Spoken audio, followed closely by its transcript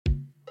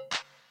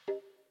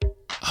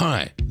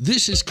Hi,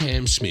 this is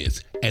Cam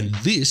Smith, and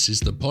this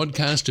is the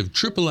podcast of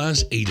Triple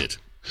R's Eat It,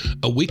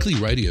 a weekly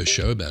radio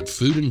show about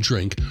food and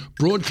drink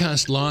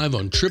broadcast live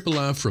on Triple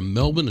R from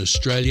Melbourne,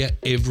 Australia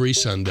every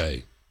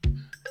Sunday.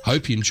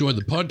 Hope you enjoy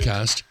the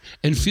podcast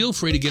and feel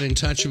free to get in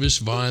touch with us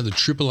via the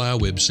Triple R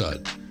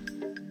website.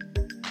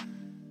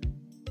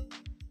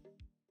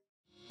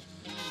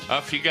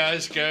 Off you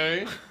guys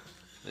go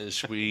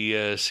as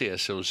we see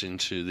ourselves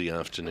into the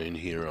afternoon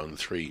here on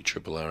 3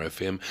 Triple R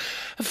FM.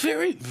 A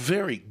very,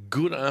 very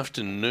good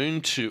afternoon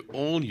to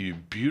all you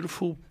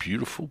beautiful,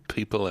 beautiful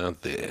people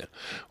out there.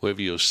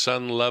 Whether you're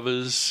sun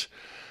lovers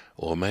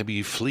or maybe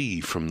you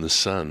flee from the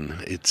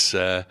sun, it's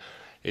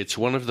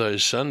one of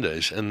those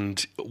Sundays,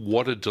 and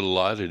what a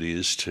delight it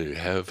is to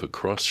have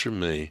across from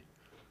me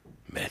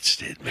Matt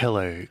Stedman.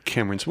 Hello,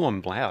 Cameron. Well,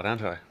 I'm loud,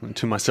 aren't I?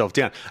 To myself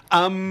down.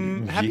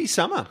 Happy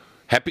summer.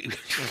 Happy,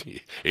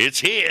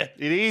 it's here.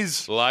 It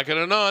is. Like it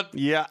or not.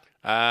 Yeah.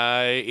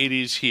 It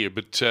is here.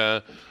 But,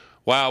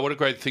 wow, what a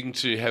great thing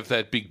to have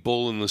that big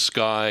ball in the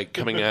sky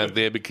coming out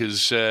there,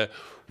 because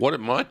what it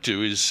might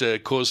do is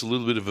cause a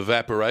little bit of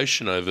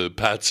evaporation over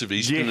parts of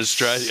eastern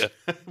Australia.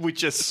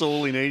 Which are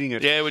sorely needing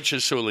it. Yeah, which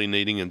are sorely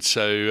needing it.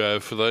 So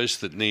for those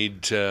that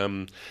need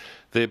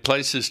their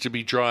places to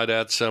be dried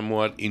out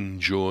somewhat,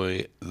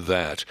 enjoy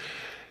that.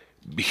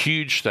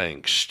 Huge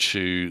thanks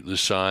to the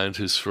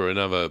scientists for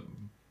another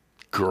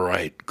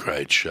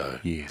great show.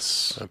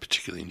 Yes. I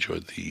particularly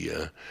enjoyed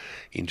the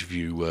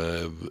interview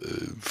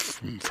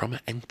from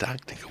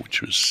Antarctica,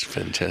 which was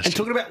fantastic. And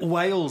talking about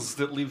whales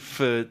that live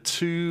for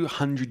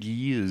 200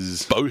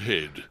 years.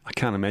 Bowhead. I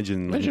can't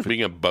imagine. Imagine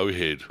being a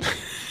bowhead.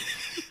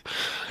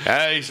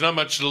 He's not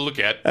much to look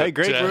at. Hey,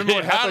 Greg, remember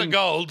what heart happened? of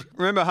gold.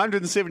 Remember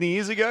 170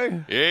 years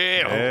ago?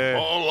 Yeah.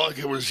 Oh, like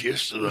it was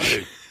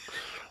yesterday.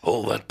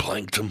 All that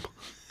plankton.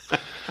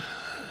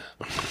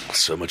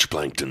 So much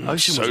plankton,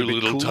 Ocean so was a bit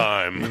little cooler.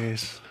 time.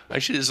 Yes.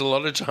 Actually, there's a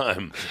lot of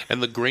time. And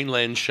the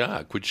Greenland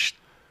shark, which,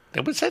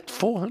 was that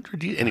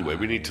 400 years? Anyway,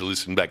 we need to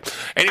listen back.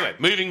 Anyway,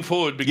 moving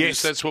forward,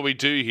 because that's what we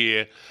do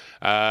here.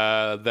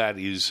 That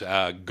is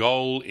our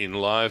goal in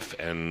life,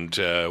 and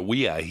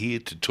we are here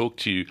to talk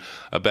to you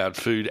about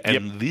food.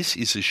 And this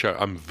is a show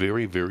I'm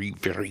very, very,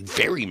 very,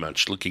 very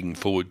much looking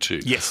forward to.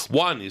 Yes.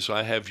 One is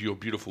I have your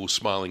beautiful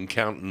smiling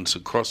countenance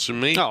across from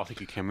me. Oh, thank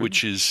you, Cameron.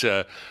 Which is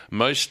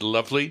most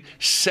lovely.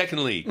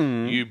 Secondly,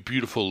 you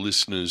beautiful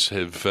listeners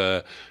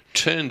have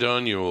turned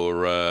on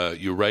your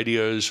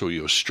radios or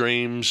your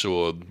streams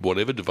or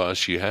whatever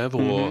device you have,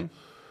 or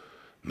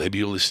maybe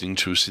you're listening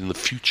to us in the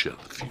future.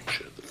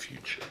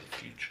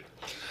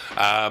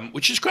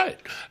 Which is great.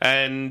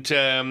 And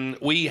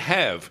we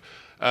have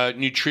a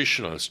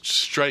nutritionist,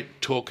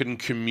 straight talking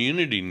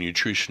community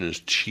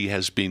nutritionist, she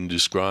has been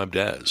described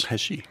as.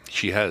 Has she?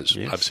 She has.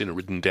 Yes. I've seen it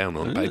written down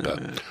on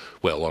paper.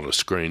 Well, on a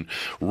screen.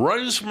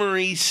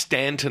 Rosemary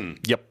Stanton.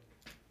 Yep.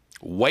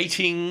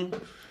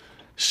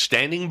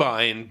 Standing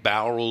by in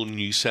Bowral,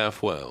 New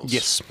South Wales.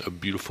 Yes. A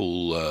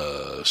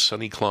beautiful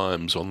sunny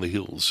climbs on the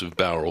hills of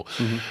Bowral.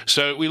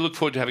 So we look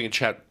forward to having a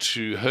chat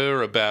to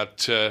her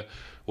about,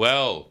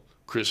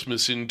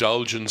 Christmas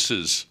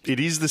indulgences. It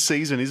is the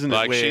season, isn't it?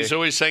 Like she's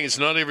always saying it's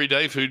not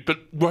everyday food, but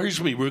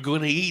Rosemary, we're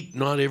going to eat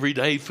not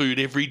everyday food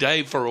every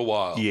day for a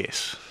while.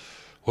 Yes.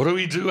 What do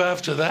we do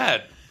after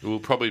that? It will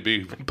probably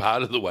be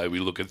part of the way we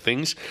look at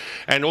things.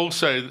 And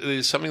also,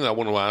 there's something that I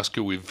want to ask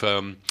you with,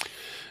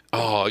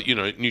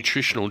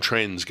 nutritional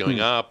trends going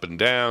up and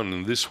down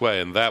and this way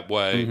and that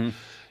way.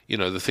 You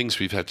know, the things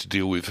we've had to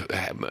deal with.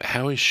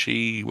 How is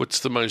she?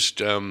 What's the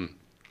most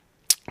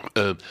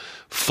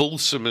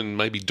fulsome and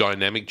maybe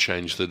dynamic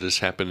change that has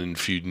happened in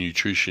food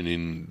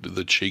nutrition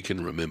that she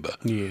can remember?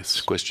 Yes. It's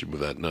a question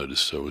without notice,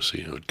 so we'll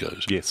see how it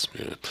goes. Yes.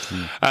 Yeah.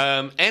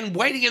 And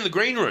waiting in the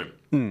green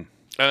room.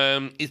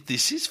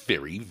 This is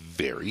very,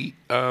 very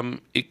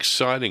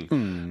exciting.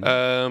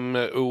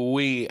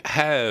 We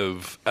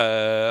have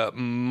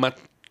Matteo.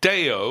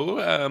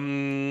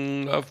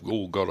 I've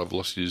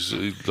lost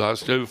his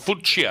last name.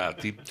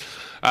 Fulciati.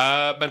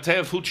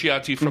 Matteo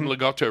Fulciati from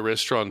Lagotto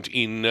Restaurant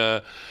in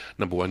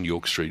number 1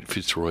 York Street,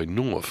 Fitzroy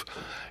North.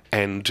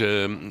 And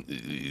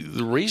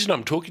the reason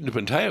I'm talking to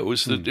Matteo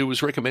is that it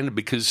was recommended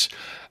because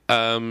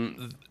Besha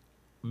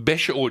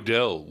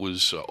Ordell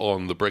was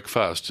on the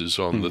Breakfasters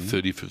on the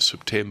 30th of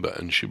September,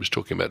 and she was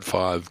talking about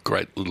 5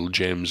 great little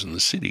gems in the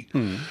city.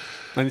 And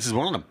this is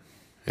one of them.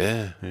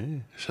 Yeah.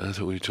 So I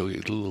thought we were talking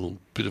a little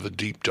bit of a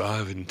deep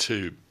dive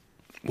into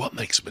what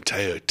makes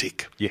Matteo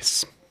tick.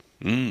 Yes.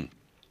 And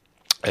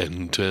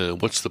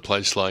what's the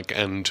place like?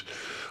 And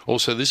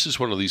also, this is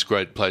one of these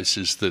great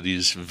places that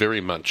is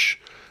very much,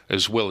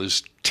 as well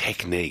as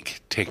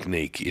technique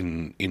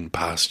in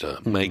pasta,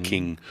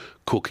 making,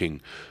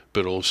 cooking,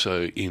 but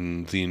also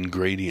in the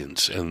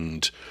ingredients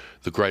and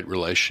the great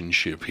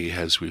relationship he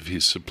has with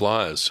his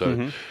suppliers.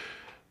 So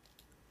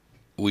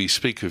we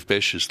speak of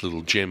Besha's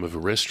little gem of a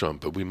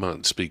restaurant, but we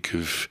might speak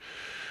of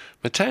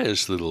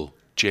Matteo's little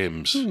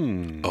gems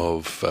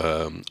of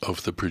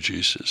the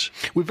producers.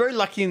 We're very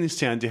lucky in this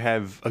town to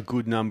have a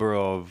good number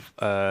of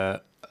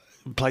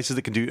places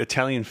that can do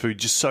Italian food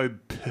just so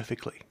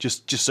perfectly.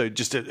 Just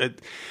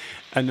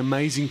an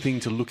amazing thing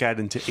to look at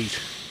and to eat.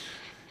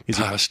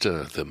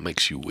 Pasta that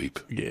makes you weep.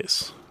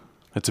 Yes,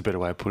 that's a better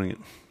way of putting it.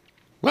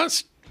 Well,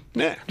 that's,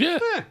 Yeah. yeah.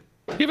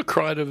 You ever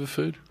cried over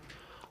food?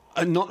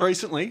 Not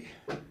recently.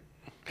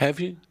 Have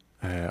you?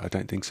 I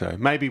don't think so.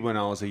 Maybe when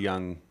I was a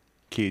young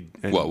kid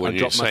and What, when I you're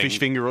dropped my saying- fish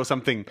finger or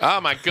something.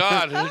 Oh, my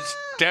God. It's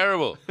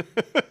terrible.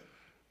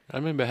 I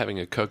remember having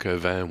a coq au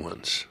vin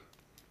once.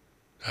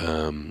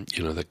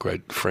 That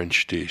great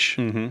French dish.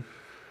 Mm-hmm.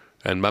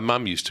 And my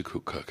mum used to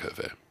cook coq au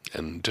vin.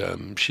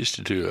 And she used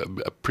to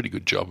do a pretty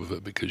good job of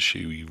it because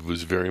she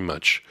was very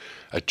much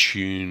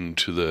attuned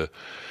to the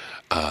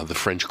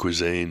French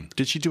cuisine.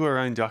 Did she do her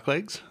own duck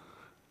legs?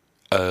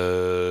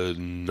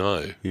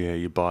 No. Yeah,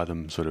 you buy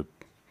them sort of.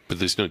 But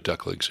there's no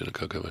duck legs in a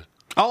coq au vin.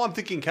 Oh, I'm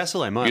thinking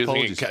cassoulet. My You're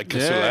apologies. thinking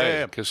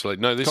cassoulet. Cassoulet.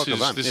 No, Coq au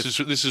vin,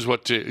 this is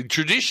what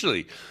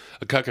traditionally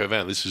a coq au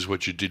vin. This is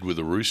what you did with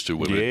a rooster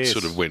when it Yes.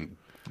 sort of went,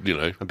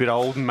 A bit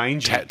old and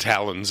mangy.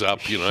 talons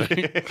up.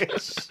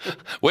 Yes.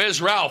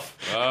 Where's Ralph?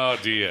 Oh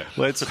dear.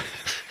 Let's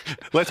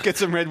get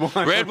some red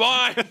wine. Red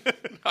wine.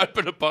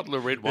 Open a bottle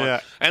of red wine,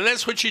 Yeah. and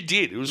that's what you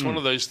did. It was one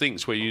of those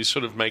things where you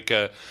sort of make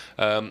a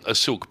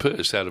silk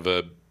purse out of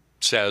a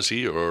sow's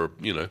ear or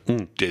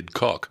dead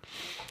cock,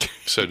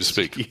 so to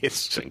speak.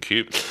 Yes. Thank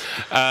you.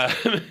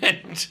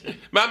 And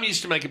Mum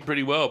used to make it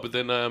pretty well, but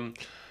then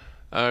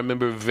I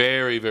remember a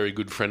very, very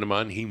good friend of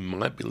mine. He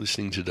might be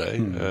listening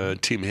today.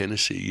 Tim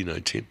Hennessy, you know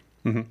Tim,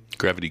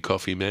 Gravity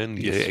Coffee man,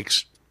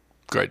 Yes.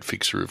 great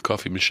fixer of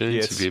coffee machines.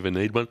 Yes. If you ever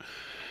need one.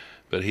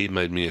 But he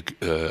made me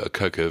a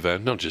coq au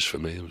vin, not just for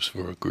me, it was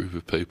for a group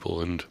of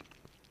people. And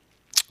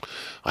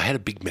I had a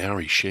big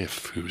Maori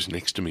chef who was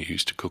next to me who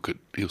used to cook at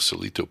Il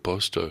Solito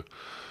Posto.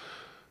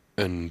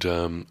 And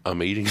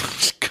I'm eating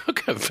this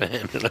coq au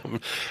vin,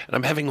 and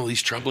I'm having all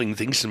these troubling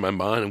things in my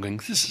mind. I'm going,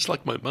 this is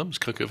like my mum's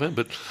coq au vin,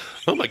 but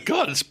oh my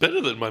God, it's better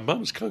than my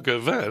mum's coq au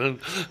vin.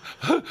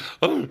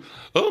 And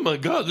oh my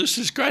God, this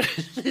is great.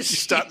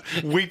 Start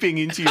weeping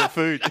into your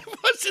food. I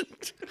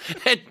wasn't.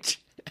 And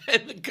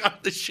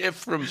the chef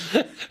from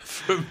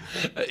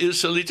Il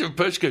Solito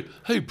Post goes,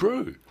 hey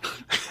bro,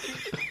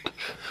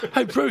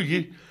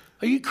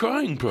 are you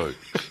crying, bro?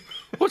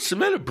 What's the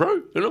matter,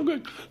 bro? And I'm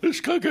going,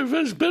 this coq au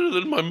vin's better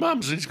than my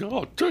mum's. And he's going,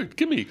 oh, dude,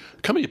 come here,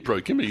 bro,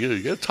 tug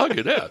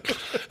it out.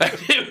 And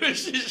it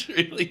was this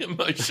really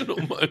emotional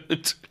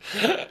moment.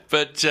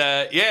 But,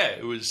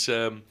 it was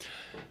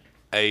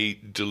a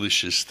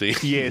delicious thing.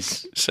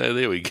 Yes. So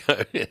there we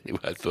go. Anyway,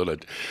 I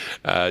thought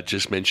I'd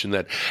just mention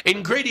that.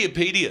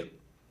 Ingrediapedia.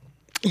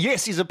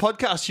 Yes, is a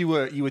podcast you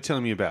were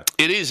telling me about.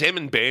 It is Em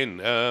and Ben,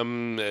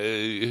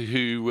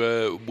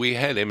 who we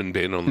had Em and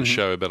Ben on the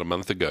show about a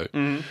month ago.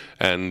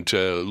 And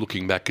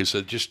looking back, because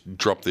they just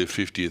dropped their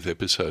 50th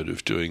episode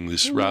of doing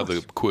this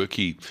rather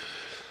quirky,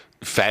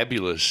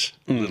 fabulous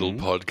little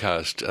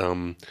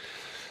podcast.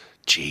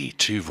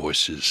 Two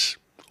voices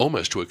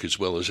almost work as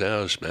well as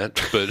ours,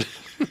 Matt, but...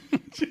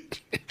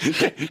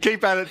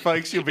 Keep at it,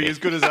 folks. You'll be as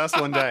good as us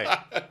one day.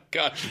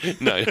 God.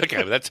 No,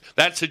 okay,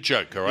 that's a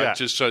joke, all right? Yeah.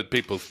 Just so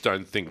people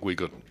don't think we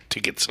got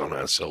tickets on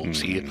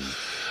ourselves here.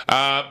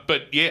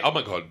 But yeah, oh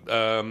my God,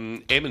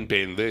 Em and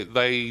Ben,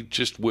 they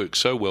just work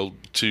so well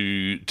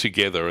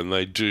together, and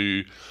they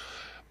do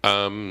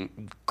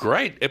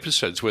great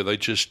episodes where they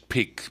just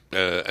pick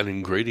an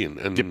ingredient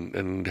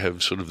and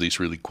have sort of these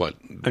really quite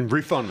And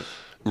riff on it.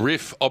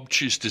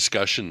 obtuse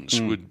discussions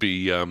would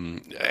be,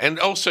 and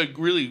also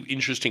really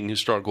interesting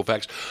historical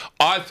facts.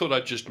 I thought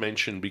I'd just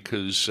mention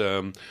because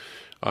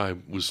I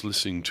was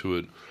listening to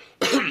it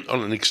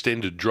on an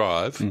extended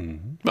drive,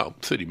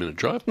 30-minute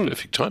drive,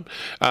 perfect time.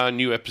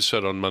 New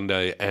episode on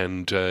Monday,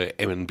 and Em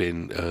and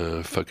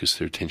Ben focused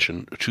their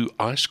attention to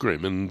ice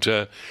cream,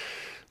 and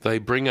they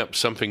bring up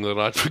something that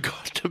I'd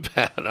forgotten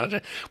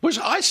about. Was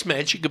ice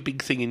magic a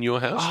big thing in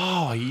your house?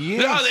 Oh,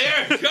 yes. Oh,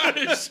 there it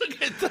goes.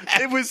 Look at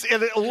that.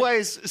 And it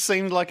always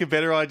seemed like a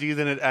better idea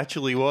than it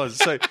actually was.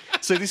 So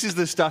this is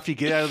the stuff you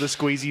get out of the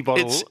squeezy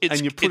bottle,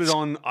 and you put it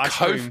on ice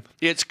cream.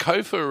 Yeah, it's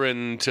Kofa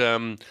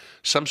and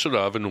some sort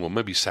of oven, or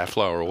maybe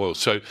safflower oil.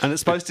 So, And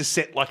it's supposed to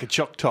set like a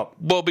choc top.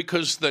 well,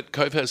 because that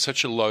Kofa has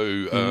such a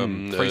low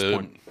freeze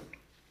point.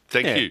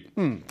 Thank Yeah. you.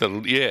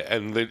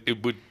 And then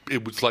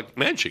it was like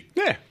magic.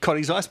 Yeah,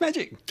 Cotty's Ice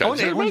Magic. I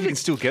wonder if you magic. can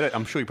still get it.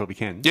 I'm sure you probably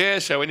can. Yeah.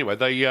 So anyway,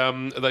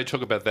 they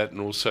talk about that,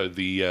 and also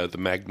the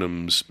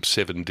Magnum's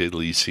 7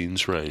 Deadly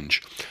Sins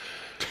range.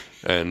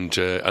 And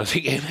I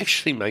think Em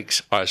actually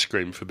makes ice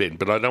cream for Ben,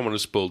 but I don't want to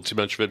spoil too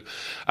much of it.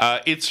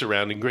 It's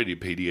around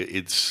Ingrediapedia.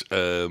 It's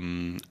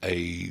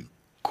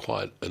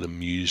quite an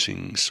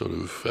amusing sort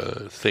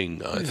of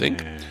thing, I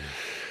think.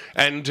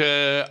 And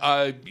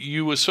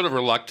you were sort of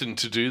reluctant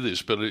to do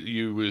this, but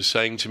you were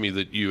saying to me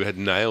that you had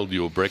nailed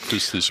your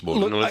breakfast this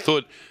morning. Look, and I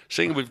thought,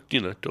 seeing we're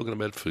talking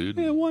about food.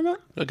 Yeah, why not?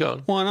 Go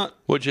on. Why not?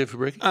 What'd you have for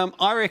breakfast?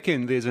 I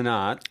reckon there's an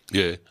art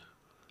Yeah.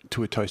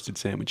 to a toasted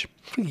sandwich.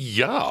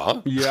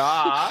 Yeah.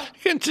 Yeah.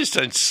 You just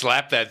don't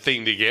slap that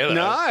thing together.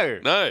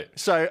 No.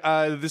 So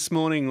this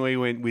morning we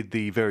went with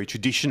the very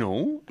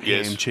traditional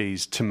ham,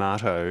 cheese,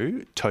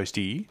 tomato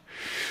toasty.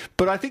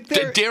 But I think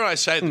dare I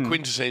say the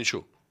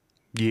quintessential?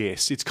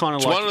 Yes, it's kind of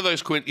It's like one of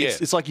those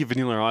it's like your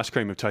vanilla ice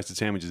cream of toasted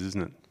sandwiches,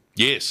 isn't it?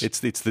 Yes. It's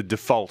the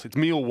default. It's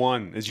meal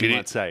one, as you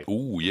might say.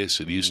 Oh,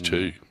 yes, it is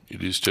too.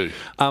 It is too.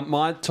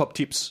 My top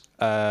tips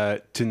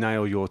to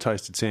nail your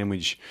toasted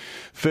sandwich.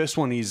 First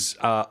one is,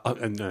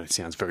 it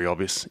sounds very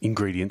obvious,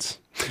 ingredients.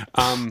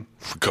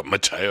 We've got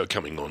Matteo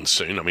coming on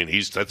soon. I mean,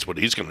 that's what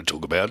he's going to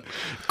talk about.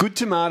 Good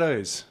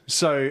tomatoes.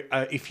 So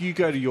if you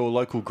go to your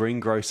local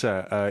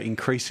greengrocer,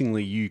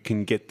 increasingly you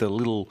can get the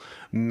little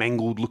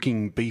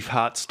mangled-looking beef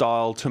heart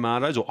style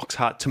tomatoes or ox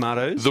heart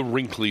tomatoes. The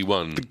wrinkly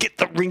one. Get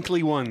the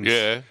wrinkly ones.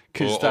 Yeah.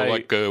 Or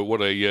like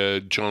what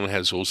John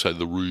has also,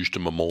 the Rouge de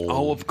Maman.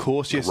 Oh, of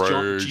course, yes.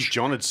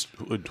 John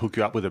would hook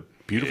you up with a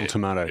beautiful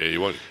tomato.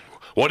 Yeah,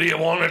 what do you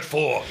want it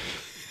for?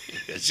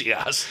 As he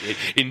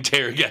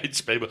interrogates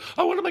people.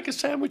 I want to make a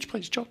sandwich,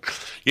 please, John.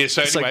 Yeah,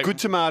 so anyway. So good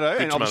tomato,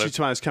 and obviously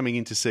tomatoes coming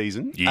into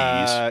season.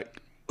 Yes.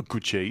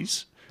 Good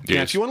cheese. Yes.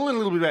 Now, if you want to learn a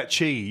little bit about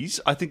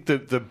cheese, I think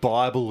the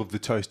Bible of the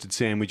toasted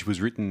sandwich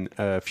was written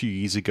a few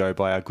years ago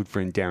by our good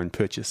friend Darren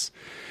Purchase.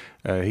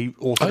 He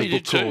authored a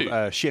book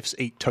called Chefs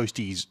Eat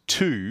Toasties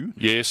 2.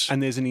 Yes.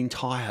 And there's an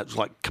entire,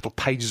 couple of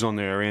pages on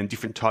there around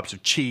different types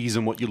of cheese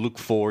and what you look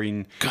for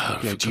in...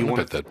 God, do you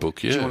want that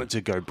book, yeah. Do you want it to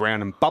go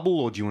brown and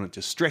bubble, or do you want it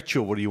to stretch,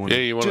 or what do you want it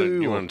to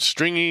do? You want it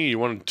stringy, you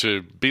want it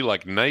to be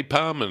like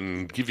napalm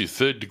and give you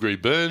third-degree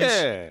burns.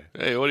 Yeah.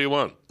 Hey, what do you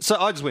want? So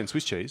I just went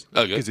Swiss cheese.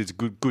 Okay. Because it's a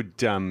good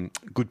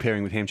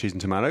pairing with ham, cheese and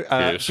tomato.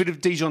 Yes. A bit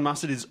of Dijon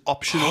mustard is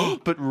optional,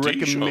 but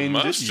recommended. Dijon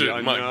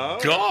mustard, my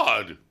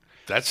God.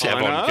 That's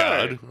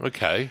avant-garde.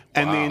 Okay.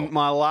 And then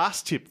my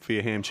last tip for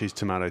your ham, cheese,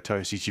 tomato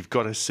toast is you've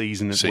got to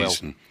season it well.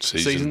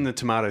 Season the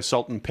tomato,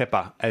 salt and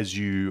pepper as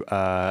you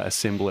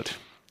assemble it.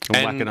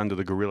 And whack it under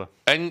the gorilla.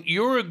 And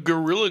you're a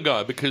gorilla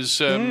guy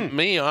because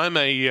me, I'm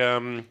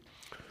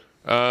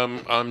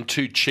I'm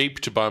too cheap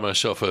to buy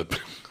myself a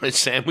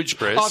sandwich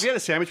press. Oh, if you had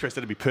a sandwich press,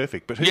 that'd be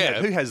perfect. But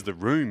who has the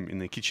room in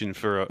the kitchen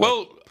for a...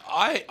 Well,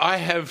 I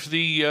have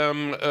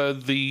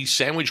the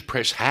sandwich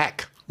press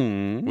hack,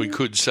 we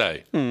could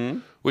say,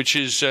 which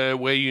is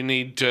where you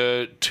need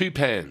 2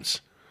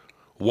 pans.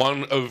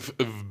 One of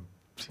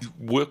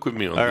work with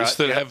me on this,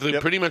 that have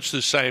pretty much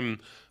the same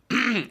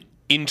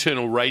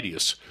internal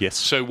radius. Yes.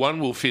 So one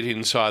will fit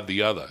inside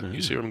the other.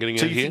 You see what I'm getting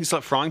at here? So you think it's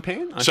like frying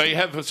pan? So you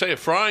have, say, a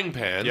frying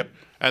pan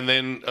and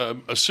then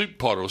a soup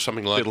pot or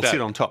something like that. That'll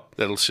sit on top.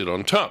 That'll sit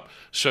on top.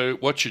 So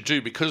what you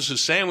do, because the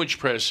sandwich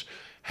press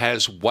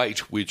has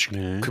weight which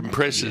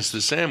compresses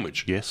the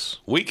sandwich. Yes.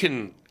 We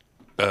can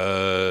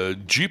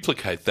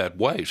duplicate that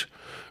weight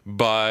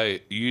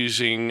by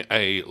using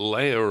a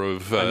layer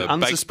of an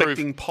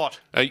unsuspecting pot.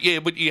 But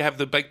you have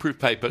the bake-proof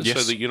paper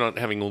so that you're not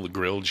having all the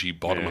grillgy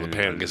bottom of the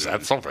pan. Because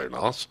that's not very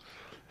nice.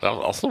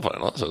 That's not very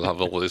nice. It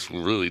has all these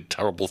really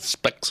terrible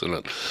specks in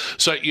it.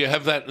 So you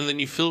have that, and then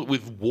you fill it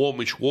with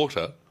warmish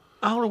water,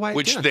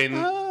 which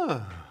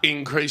then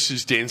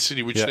increases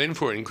density, which then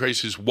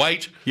increases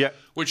weight,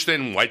 which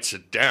then weights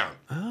it down.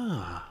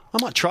 I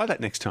might try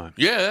that next time.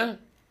 Yeah.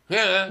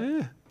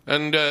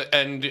 And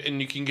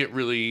you can get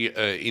really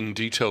in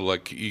detail,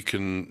 like you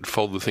can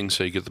fold the thing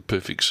so you get the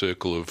perfect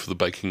circle of the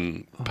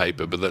baking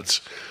paper, but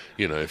that's,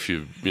 if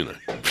you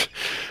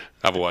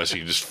otherwise you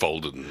can just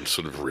fold it and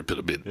sort of rip it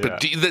a bit. Yeah.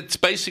 But that's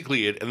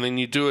basically it. And then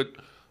you do it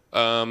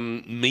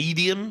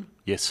medium.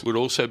 Yes. Would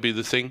also be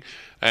the thing.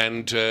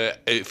 And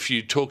if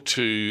you talk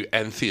to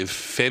Anthea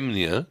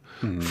Femnia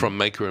from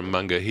Maker and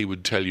Munger, he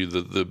would tell you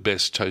that the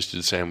best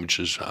toasted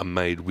sandwiches are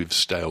made with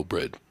stale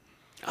bread.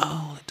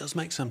 Oh, that does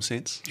make some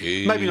sense.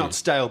 Yeah. Maybe not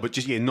stale, but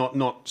just,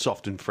 not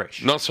soft and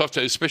fresh. Not soft,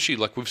 especially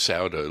like with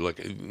sourdough. Like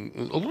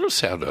a lot of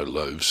sourdough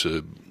loaves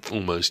are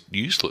almost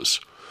useless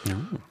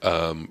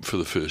for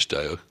the first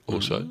day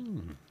or so.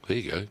 There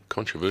you go.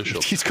 Controversial.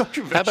 It's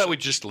controversial. How about we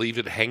just leave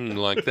it hanging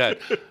like that?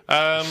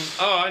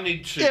 I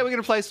need to... Yeah, we're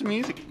going to play some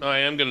music. I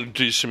am going to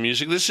do some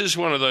music. This is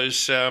one of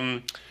those...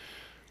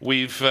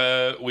 We've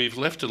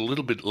left it a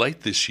little bit late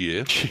this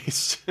year.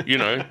 Jeez.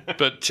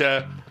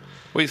 But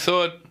we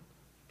thought...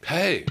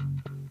 Hey,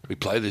 we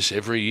play this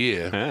every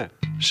year.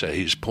 So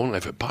here's Porno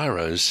for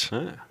Pyros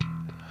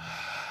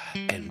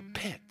and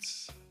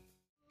Pets.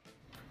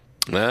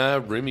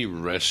 Remy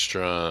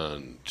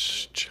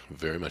Restaurant.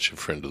 Very much a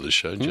friend of the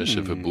show,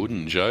 Joseph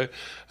Abud, Joe.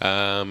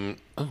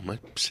 My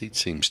seat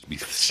seems to be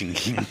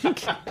sinking.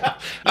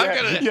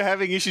 You're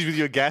having issues with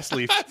your gas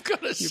leaf. I've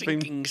got a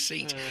sinking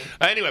seat.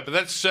 Anyway, but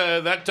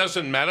that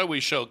doesn't matter. We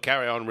shall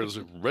carry on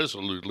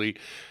resolutely,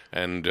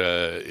 and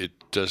it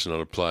does not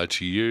apply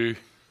to you.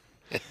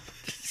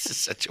 This is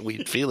such a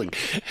weird feeling.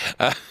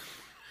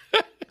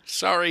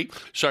 Sorry,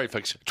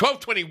 folks.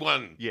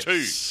 12:21. Yes. 2.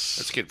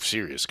 Let's get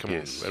serious. Come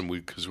on, and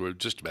because we're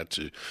just about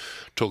to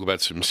talk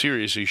about some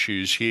serious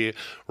issues here.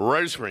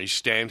 Rosemary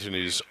Stanton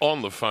is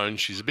on the phone.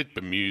 She's a bit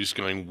bemused,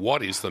 going,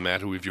 "What is the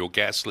matter with your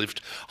gas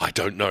lift?" I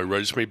don't know,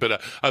 Rosemary,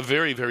 but a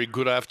very, very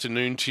good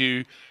afternoon to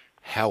you.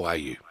 How are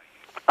you?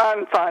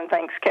 I'm fine,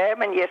 thanks,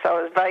 Cam. And yes, I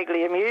was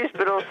vaguely amused,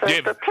 but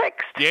also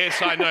perplexed. Yes,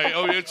 I know.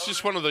 Oh, it's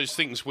just one of those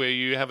things where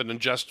you have an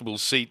adjustable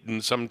seat,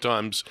 and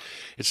sometimes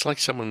it's like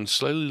someone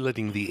slowly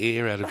letting the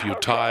air out of your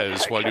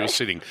tyres while you're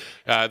sitting.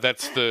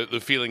 That's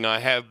the feeling I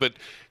have. But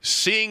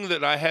seeing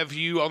that I have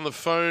you on the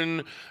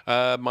phone,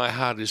 my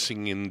heart is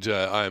singing, and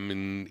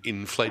I'm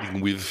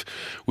inflating with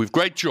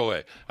great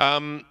joy.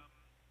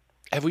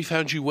 Have we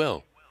found you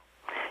well?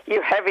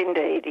 You have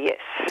indeed, yes.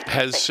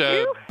 Has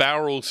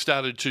Bowral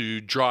started to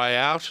dry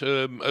out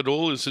at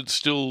all? Is it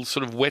still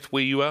sort of wet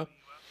where you are?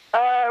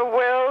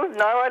 Well,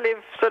 no, I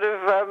live sort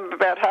of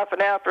about half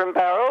an hour from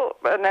Bowral.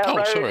 And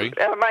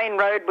our main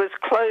road was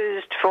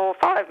closed for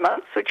 5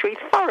 months, which we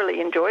thoroughly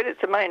enjoyed.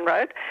 It's a main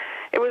road.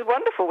 It was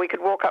wonderful. We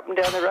could walk up and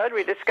down the road.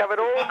 We discovered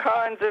all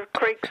kinds of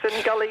creeks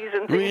and gullies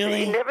and things that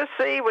you never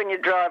see when you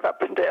drive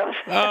up and down.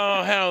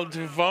 Oh, how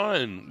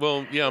divine.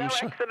 Well, yeah, I'm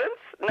sure.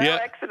 No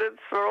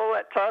accidents for all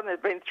that time. There's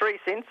been 3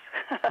 since.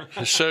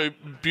 So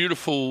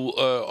beautiful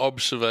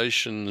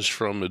observations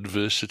from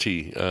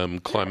adversity,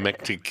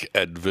 climactic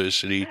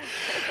adversity.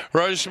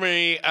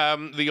 Rosemary,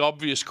 the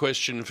obvious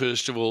question,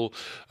 first of all,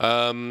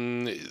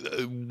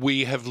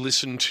 we have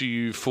listened to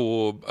you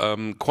for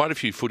quite a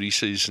few footy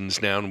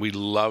seasons now, and we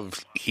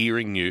love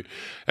hearing you.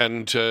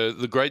 And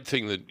the great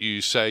thing that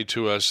you say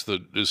to us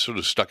that is sort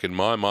of stuck in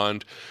my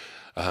mind,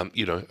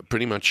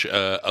 pretty much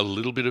a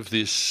little bit of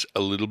this, a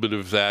little bit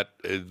of that.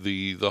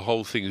 The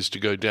whole thing is to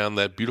go down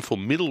that beautiful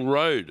middle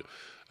road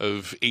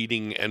of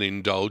eating and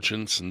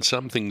indulgence, and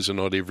some things are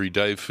not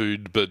everyday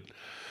food, but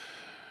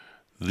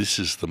this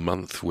is the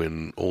month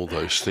when all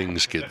those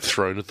things get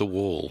thrown at the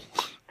wall.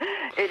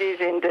 It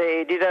is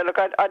indeed. Look,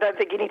 I don't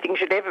think anything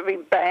should ever be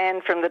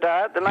banned from the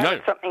diet. The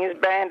moment something is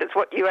banned, it's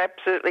what you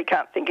absolutely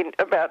can't think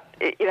about.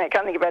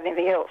 Can't think about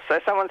anything else. So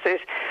someone says,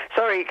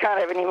 "Sorry, you can't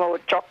have any more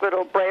chocolate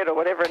or bread or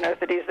whatever on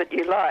earth it is that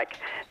you like."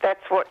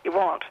 That's what you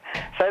want.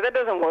 So that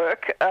doesn't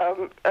work.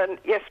 And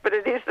yes, but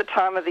it is the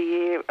time of the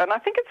year, and I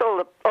think it's all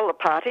the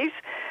parties.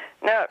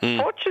 Now,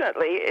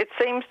 fortunately, it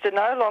seems to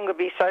no longer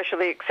be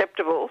socially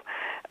acceptable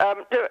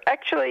to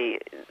actually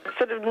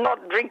sort of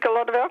not drink a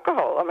lot of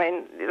alcohol. I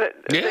mean,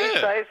 these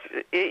days,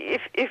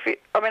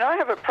 I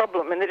have a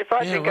problem in that if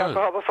I drink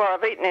alcohol before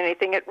I've eaten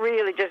anything, it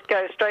really just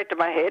goes straight to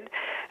my head,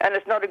 and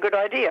it's not a good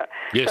idea.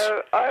 Yes.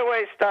 So I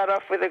always start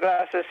off with a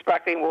glass of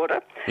sparkling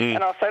water,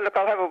 and I'll say, "Look,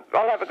 I'll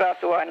have a glass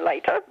of wine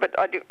later, but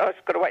I've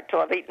got to wait till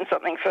I've eaten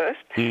something first."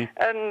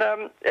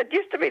 And it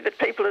used to be that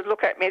people would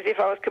look at me as if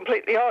I was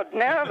completely odd.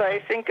 Now they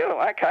think, "Oh,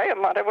 okay, I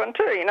might have one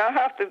too."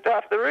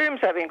 Half the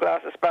room's having a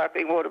glass of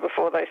sparkling water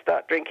before they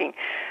start drinking.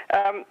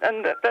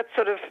 And that's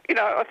sort of,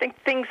 I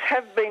think things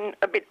have been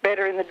a bit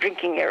better in the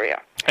drinking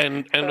area.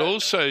 And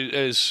also,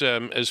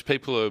 as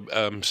people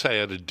are, say,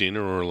 at a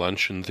dinner or a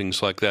lunch and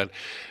things like that,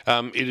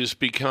 it has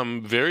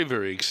become very,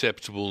 very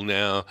acceptable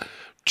now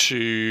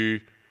to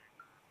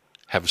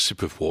have a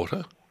sip of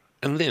water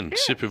and then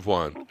sip of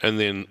wine and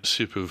then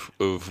sip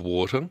of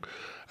water.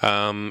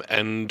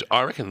 And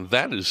I reckon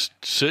that has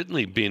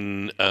certainly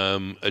been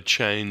a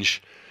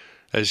change.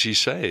 As you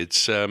say,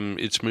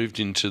 it's moved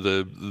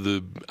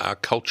into our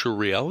cultural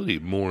reality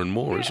more and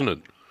more, isn't it?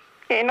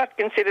 You're not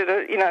considered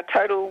a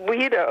total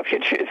weirdo if you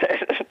do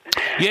that.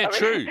 Yeah,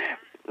 true.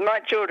 My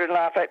children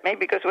laugh at me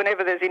because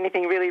whenever there's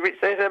anything really rich,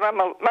 they say, "Mum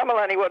will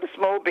only want a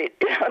small bit."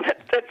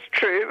 That's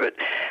true,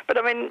 but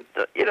I mean,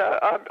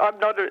 I'm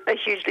not a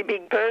hugely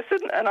big person,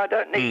 and I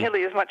don't need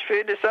nearly as much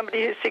food as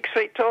somebody who's 6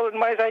 feet tall and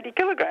weighs 80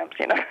 kilograms.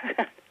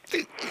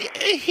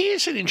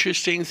 Here's an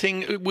interesting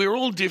thing. We're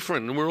all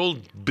different, and we're all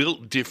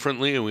built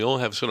differently, and we all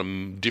have sort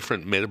of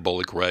different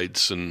metabolic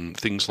rates and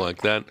things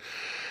like that.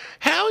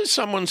 How is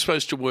someone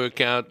supposed to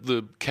work out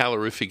the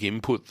calorific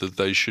input that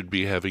they should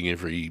be having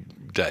every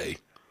day?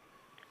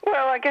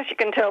 Well, I guess you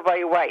can tell by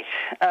your weight.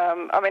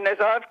 As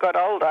I've got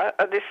older,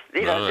 this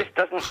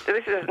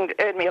hasn't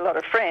earned me a lot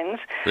of friends.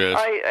 Yes.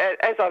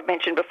 As I've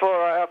mentioned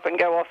before, I often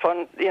go off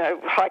on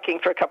hiking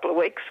for a couple of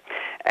weeks,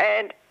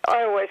 and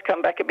I always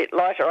come back a bit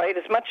lighter. I eat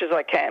as much as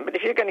I can, but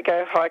if you're going to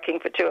go hiking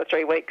for 2 or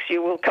 3 weeks,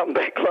 you will come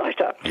back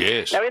lighter.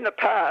 Yes. Now, in the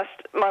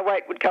past, my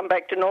weight would come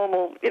back to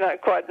normal,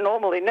 quite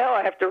normally. Now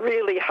I have to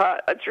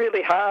it's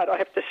really hard. I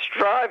have to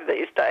strive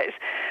these days,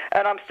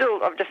 and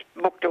I've just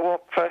booked a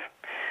walk for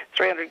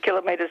 300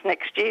 kilometres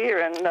next year,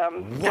 and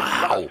my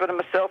husband and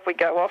myself, we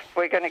go off.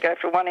 We're going to go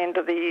from one end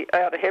of the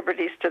Outer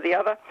Hebrides to the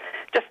other.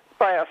 Just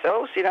by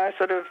ourselves,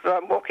 sort of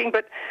walking,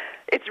 but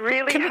it's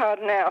really hard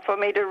now for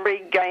me to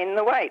regain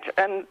the weight.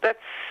 And that's,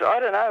 I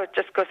don't know,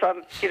 just because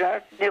I'm,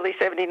 nearly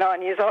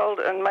 79 years old,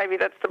 and maybe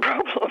that's the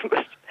problem.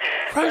 But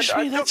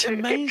Rosemary, that's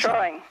amazing. Keep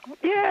trying.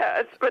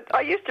 Yeah, but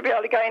I used to be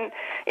able to gain,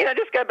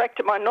 just go back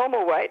to my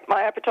normal weight.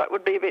 My appetite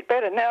would be a bit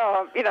better.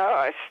 Now,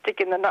 I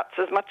stick in the nuts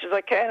as much as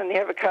I can and the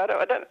avocado.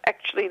 I don't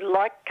actually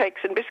like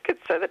cakes and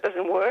biscuits, so that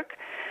doesn't work.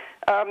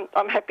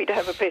 I'm happy to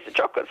have a piece of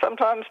chocolate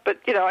sometimes, but,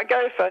 I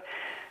go for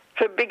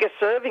bigger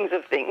servings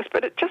of things,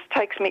 but it just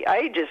takes me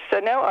ages. So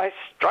now I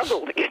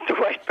struggle to get the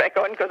weight back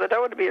on because I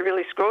don't want to be a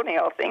really scrawny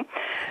old thing.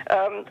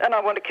 And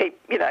I want to keep,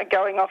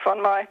 going off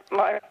on my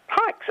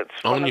hikes.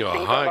 It's one of the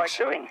things I like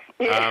doing.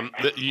 Yeah.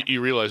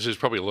 You realise there's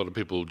probably a lot of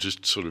people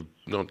just sort of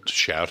not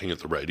shouting at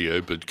the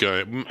radio, but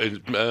going,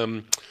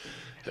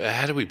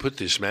 how do we put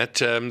this, Matt?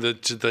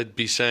 That they'd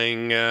be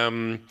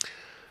saying...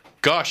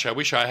 gosh, I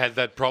wish I had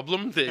that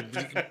problem.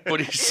 What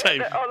do you say?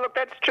 Oh, look,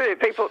 that's true.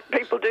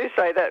 People do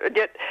say that. And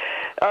yet,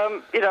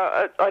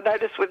 I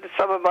notice with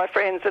some of my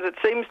friends that it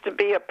seems to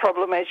be a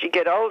problem as you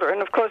get older.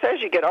 And, of course,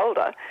 as you get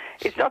older,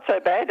 it's not so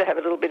bad to have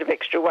a little bit of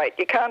extra weight.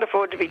 You can't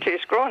afford to be too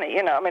scrawny,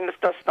 it's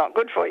just not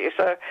good for you.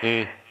 So,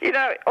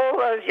 all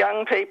those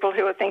young people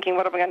who are thinking,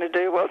 what am I going to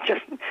do? Well,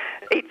 just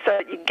eat so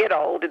that you get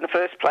old in the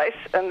first place,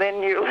 and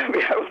then you'll be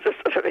able to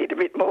sort of eat a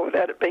bit more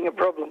without it being a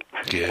problem.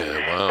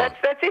 Yeah, wow.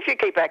 That's if you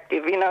keep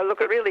active, Look,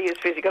 it really is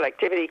physical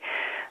activity.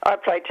 I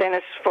play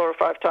tennis 4 or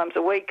 5 times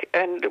a week,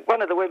 and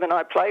one of the women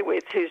I play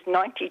with, who's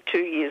 92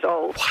 years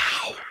old,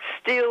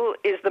 still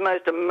is the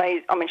most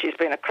amazing... I mean, she's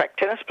been a crack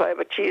tennis player,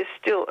 but she is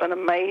still an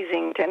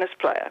amazing tennis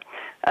player.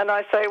 And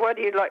I say, why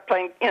do you like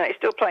playing... you're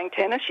still playing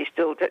tennis. She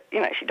still,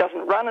 she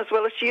doesn't run as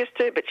well as she used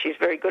to, but she's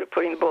very good at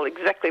putting the ball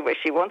exactly where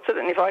she wants it.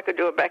 And if I could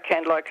do a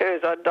backhand like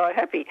hers, I'd die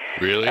happy.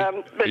 Really?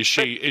 Is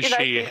she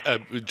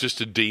just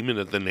a demon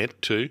at the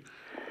net too?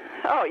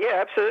 Oh, yeah,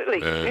 absolutely.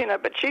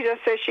 But she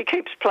just says she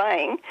keeps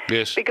playing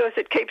because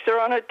it keeps her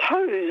on her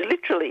toes,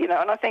 literally,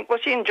 And I think, well,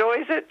 she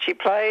enjoys it, she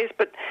plays,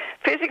 but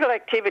physical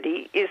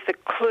activity is the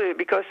clue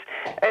because,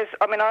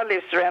 I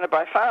live surrounded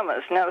by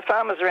farmers. Now, the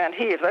farmers around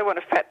here, if they want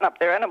to fatten up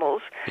their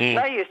animals,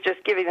 no use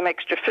just giving them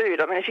extra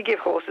food. I mean, if you give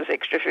horses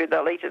extra food,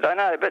 they'll eat it, I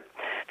know. But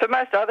for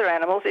most other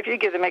animals, if you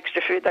give them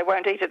extra food, they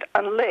won't eat it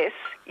unless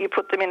you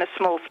put them in a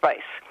small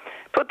space.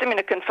 Put them in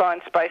a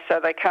confined space so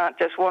they can't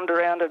just wander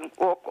around and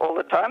walk all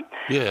the time.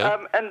 Yeah.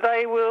 And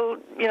they will,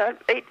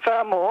 eat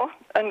far more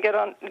and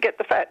get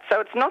the fat. So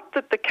it's not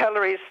that the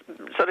calories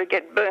sort of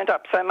get burnt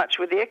up so much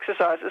with the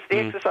exercises. The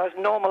exercise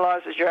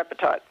normalises your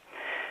appetite.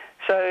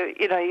 So,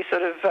 you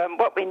sort of,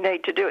 what we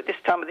need to do at this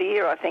time of the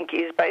year, I think,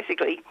 is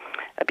basically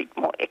a bit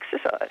more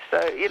exercise. So,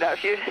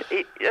 if you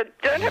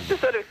don't have to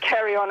sort of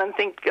carry on and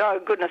think,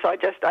 oh, goodness, I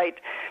just ate...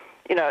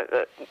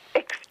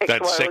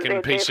 that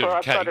second piece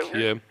of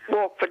cake,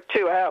 walk for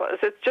 2 hours.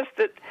 It's just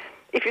that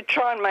if you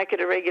try and make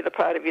it a regular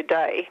part of your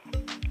day,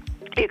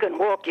 you can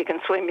walk, you can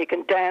swim, you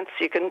can dance,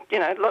 you can,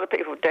 a lot of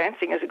people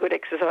dancing is a good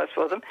exercise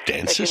for them.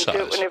 Dance they can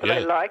do it whenever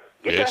they like.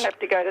 You don't have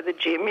to go to the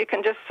gym. You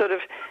can just sort of,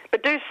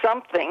 but do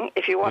something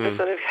if you want to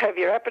sort of have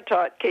your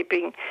appetite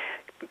keeping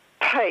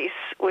pace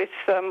with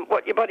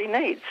what your body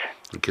needs.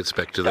 It gets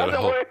back to that. It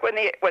doesn't work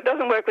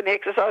when the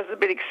exercise is a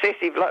bit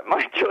excessive, like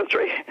my 2 or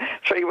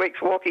 3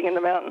 weeks walking in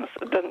the mountains.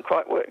 It doesn't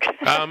quite work.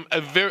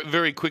 Very,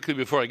 very quickly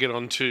before I get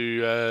on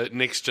to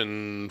next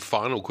and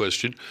final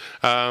question,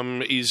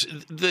 is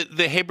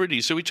the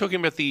Hebrides. Are we talking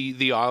about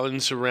the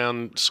islands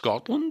around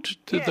Scotland?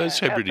 Those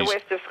Hebrides? Out the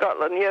west of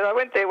Scotland. Yeah, I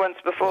went there once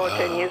before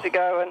 10 years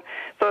ago and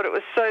thought it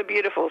was so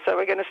beautiful. So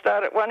we're going to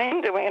start at one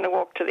end and we're going to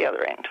walk to the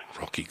other end.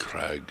 Rocky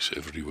crags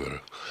everywhere.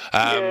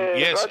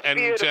 Yes, it's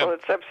beautiful.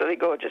 It's absolutely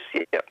gorgeous.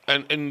 Yeah.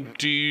 And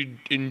do you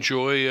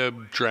enjoy a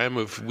dram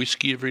of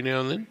whiskey every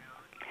now and then?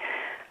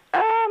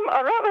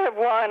 I'd rather have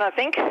wine, I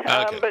think.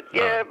 But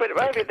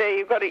over there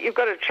you've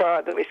got to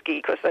try the whiskey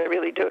because they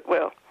really do it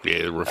well.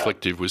 Yeah,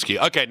 reflective whiskey.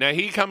 Okay, now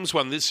here comes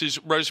one. This is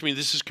Rosemary.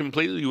 This is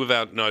completely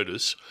without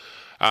notice,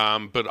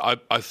 but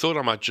I thought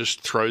I might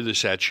just throw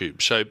this at you.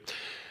 So.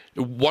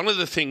 One of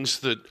the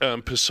things that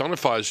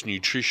personifies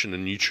nutrition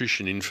and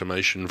nutrition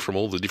information from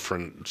all the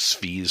different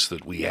spheres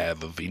that we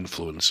have of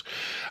influence,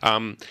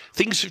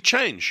 things have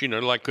changed.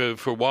 Like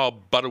for a while,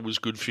 butter was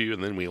good for you,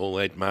 and then we all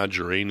ate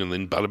margarine, and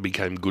then butter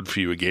became good for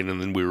you again, and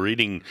then we were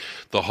eating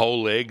the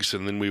whole eggs,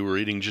 and then we were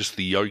eating just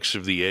the yolks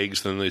of the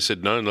eggs. Then they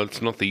said, no,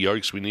 it's not the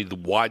yolks, we need the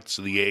whites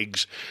of the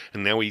eggs,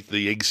 and now we eat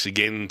the eggs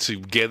again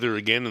together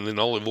again, and then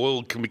olive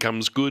oil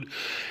becomes good.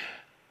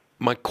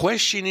 My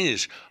question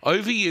is,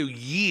 over your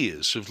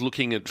years of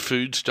looking at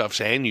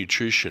foodstuffs and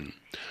nutrition,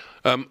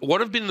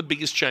 what have been the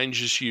biggest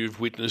changes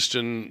you've witnessed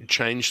and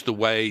changed the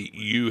way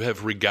you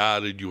have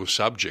regarded your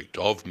subject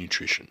of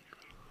nutrition?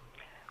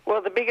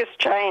 Well, the biggest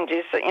change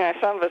is that,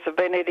 some of us have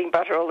been eating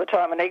butter all the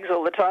time and eggs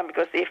all the time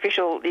because the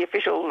official,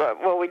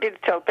 we did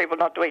tell people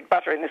not to eat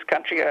butter in this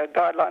country,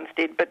 guidelines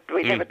did, but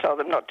we never told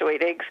them not to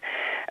eat eggs.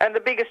 And the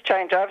biggest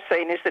change I've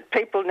seen is that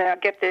people now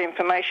get their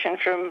information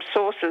from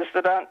sources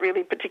that aren't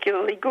really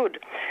particularly good.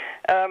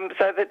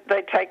 So that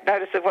they take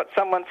notice of what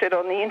someone said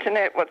on the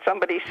internet, what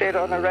somebody said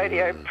on a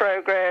radio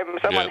program,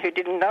 someone who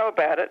didn't know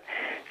about it.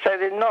 So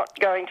they're not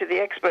going to the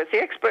experts.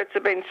 The experts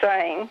have been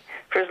saying,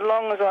 for as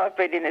long as I've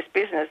been in this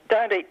business,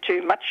 don't eat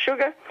too much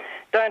sugar,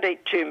 don't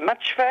eat too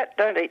much fat,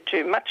 don't eat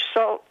too much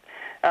salt,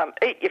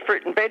 eat your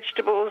fruit and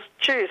vegetables,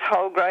 choose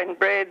whole grain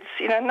breads.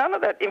 None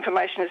of that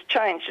information has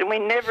changed. And we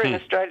never in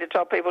Australia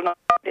told people not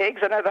to eat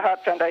eggs. I know the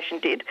Heart Foundation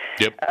did.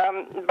 Yep.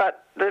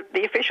 But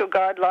the official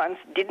guidelines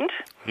didn't.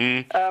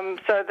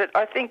 So that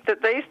I think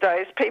that these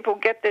days people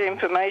get their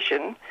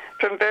information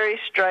from very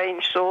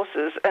strange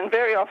sources, and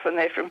very often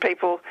they're from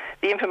people,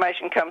 the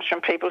information comes from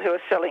people who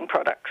are selling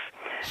products.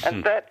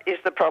 And that is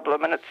the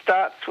problem. And it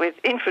starts with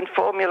infant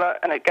formula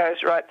and it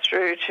goes right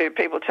through to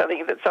people telling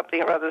you that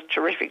something or other is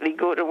terrifically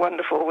good or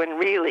wonderful when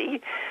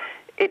really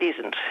it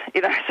isn't.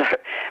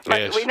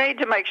 So we need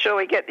to make sure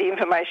we get the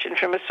information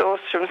from a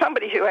source, from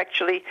somebody who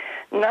actually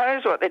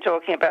knows what they're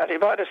talking about, who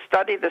might have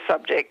studied the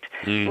subject,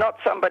 not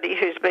somebody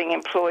who's being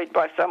employed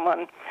by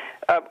someone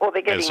or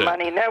they're getting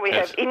money. Now we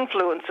have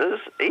influencers,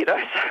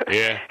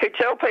 who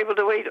tell people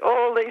to eat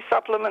all these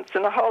supplements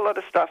and a whole lot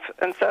of stuff.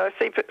 And so I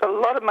see a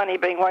lot of money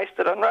being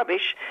wasted on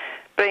rubbish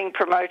being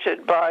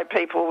promoted by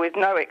people with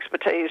no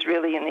expertise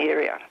really in the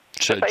area.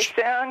 So they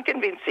sound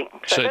convincing.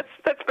 So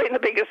that's been the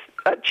biggest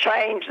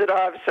change that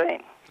I've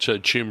seen. So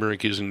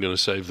turmeric isn't going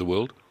to save the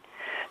world?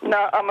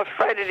 No, I'm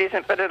afraid it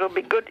isn't, but it'll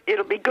be good.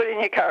 It'll be good in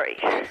your curry.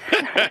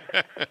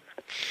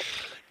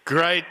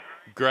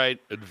 Great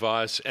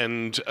advice.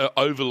 And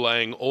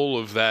overlaying all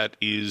of that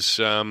is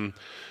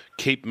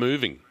keep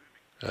moving.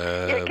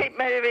 Keep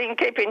moving,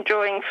 keep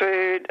enjoying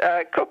food,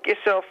 cook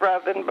yourself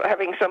rather than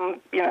having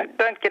some,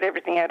 don't get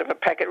everything out of a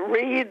packet.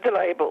 Read the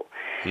label.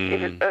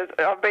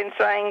 I've been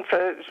saying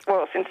since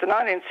the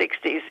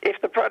 1960s, if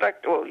the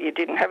product, you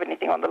didn't have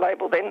anything on the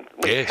label then,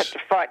 we had to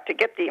fight to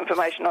get the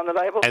information on the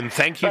label. And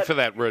thank you for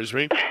that,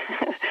 Rosemary.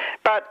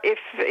 But if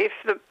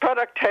the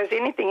product has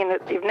anything in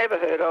it you've never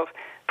heard of,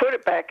 put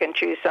it back and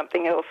choose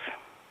something else.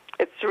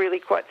 It's really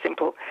quite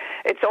simple.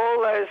 It's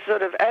all those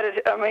sort of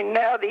added. I mean,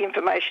 now the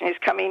information is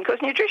coming because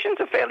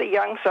nutrition's a fairly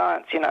young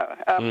science.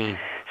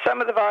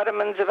 Some of the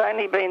vitamins have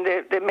only been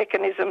their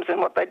mechanisms and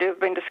what they do have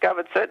been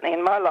discovered certainly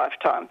in my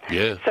lifetime.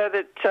 Yeah. So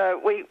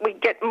that we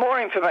get more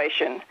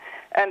information.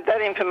 And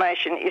that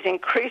information is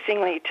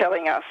increasingly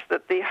telling us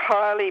that the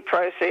highly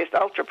processed,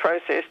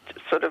 ultra-processed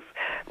sort of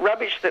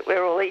rubbish that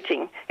we're all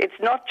eating, it's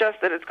not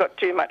just that it's got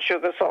too much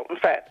sugar, salt and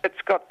fat.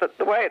 It's got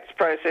the way it's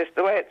processed,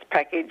 the way it's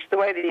packaged, the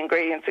way the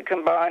ingredients are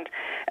combined,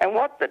 and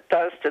what that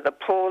does to the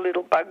poor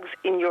little bugs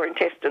in your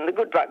intestine, the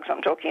good bugs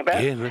I'm talking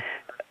about. Yeah.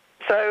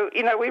 So,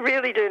 we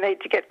really do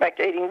need to get back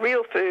to eating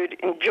real food,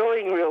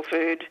 enjoying real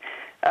food,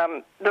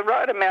 the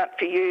right amount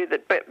for you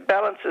that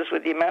balances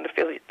with the amount of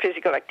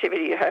physical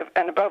activity you have,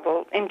 and above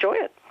all, enjoy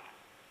it.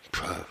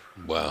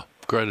 Wow,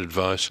 great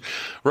advice.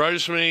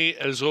 Rosemary,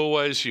 as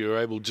always, you're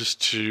able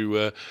just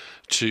to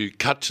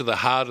cut to the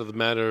heart of the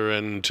matter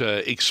and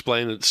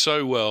explain it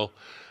so well.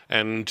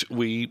 And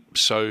we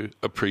so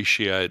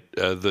appreciate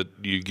that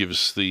you give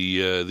us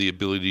the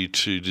ability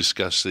to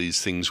discuss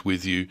these things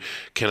with you.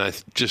 Can I,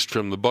 just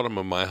from the bottom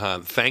of my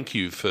heart, thank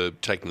you for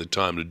taking the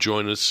time to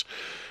join us.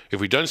 If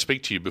we don't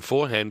speak to you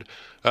beforehand,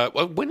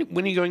 when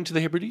are you going to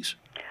the Hebrides?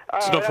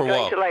 It's not for a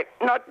while.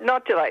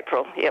 Not till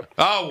April. Yep.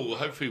 Oh, well,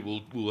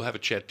 hopefully we'll have a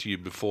chat to you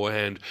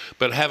beforehand.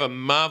 But have a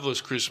marvellous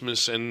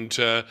Christmas, and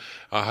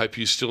I hope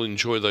you still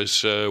enjoy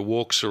those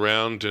walks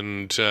around,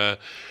 and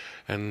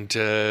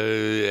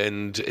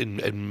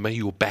may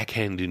your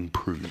backhand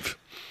improve.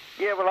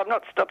 Yeah, well, I'm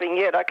not stopping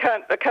yet. I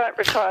can't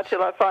retire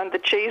till I find the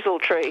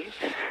Cheezel tree.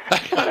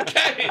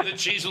 Okay, the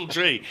Cheezel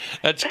tree.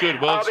 That's good.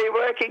 Well, I'll be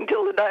working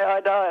till the day I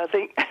die, I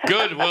think.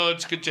 Good. Well,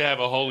 it's good to have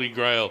a holy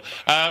grail.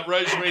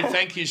 Rosemary,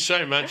 thank you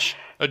so much.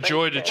 A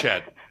joy to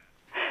chat.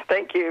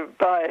 Thank you.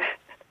 Bye.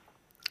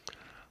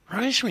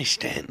 Rosemary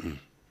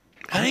Stanton.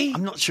 Hey?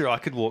 I'm not sure I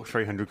could walk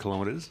 300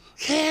 kilometres.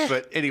 Yeah.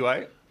 But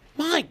anyway.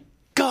 My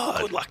God.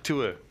 Good luck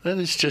to her. That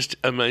is just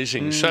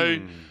amazing. So...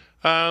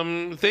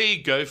 there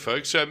you go,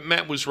 folks. So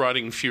Matt was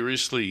writing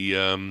furiously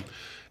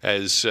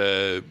as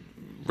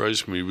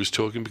Rosemary was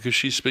talking because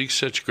she speaks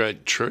such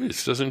great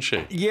truth, doesn't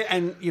she? Yeah,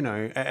 and,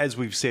 as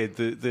we've said,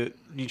 the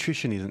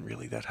nutrition isn't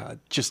really that hard.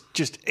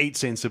 Just eat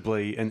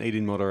sensibly and eat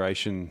in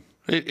moderation.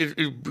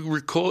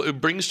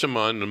 It brings to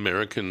mind an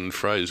American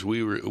phrase,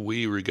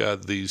 we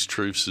regard these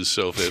truths as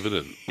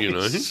self-evident,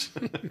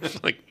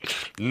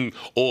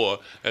 or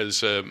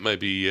as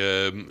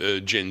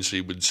maybe Gen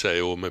Z would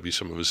say, or maybe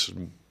some of us...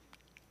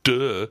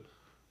 Duh.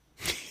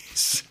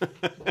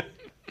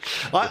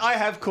 I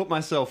have caught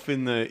myself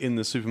in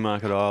the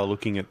supermarket aisle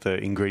looking at the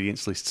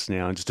ingredients lists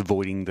now and just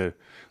avoiding the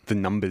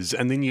numbers,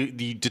 and then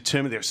you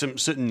determine there are some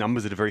certain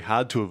numbers that are very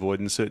hard to avoid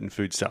in certain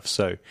food stuff.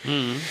 So,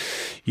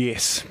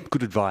 yes,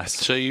 good advice.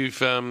 So you've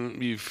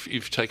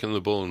taken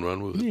the ball and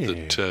run with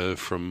it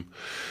from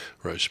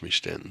Rosemary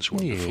Stanton's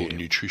wonderful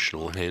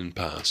nutritional hand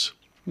pass.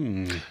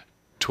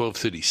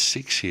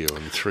 12:36 here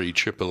on 3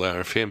 Triple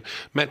R FM.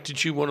 Matt,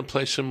 did you want to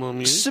play some more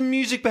music? Some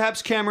music,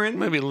 perhaps, Cameron.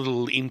 Maybe a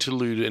little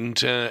interlude, and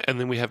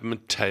then we have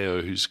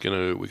Matteo,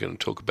 we're going to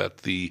talk about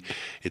the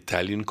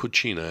Italian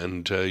cucina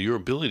and your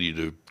ability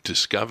to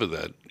discover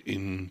that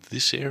in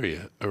this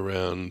area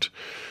around,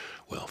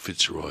 well,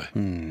 Fitzroy.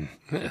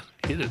 Yeah,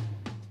 hit it.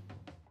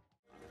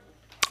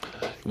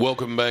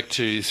 Welcome back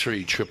to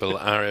 3 Triple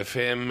R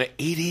FM.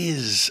 It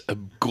is a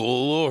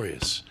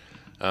glorious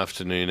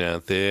afternoon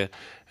out there.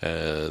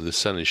 The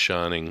sun is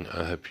shining.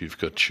 I hope you've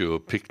got your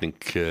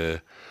picnic,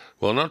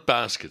 well, not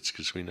baskets,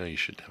 because we know you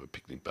should have a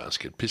picnic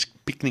basket.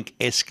 Picnic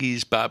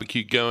eskies,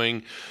 barbecue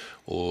going,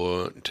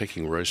 or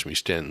taking Rosemary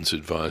Stanton's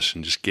advice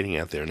and just getting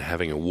out there and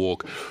having a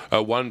walk.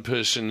 One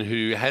person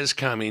who has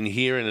come in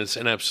here, and it's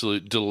an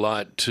absolute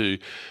delight to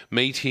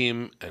meet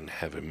him and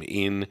have him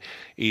in,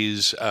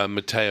 is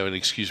Matteo, and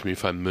excuse me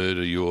if I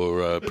murder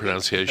your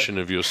pronunciation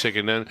of your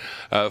second name,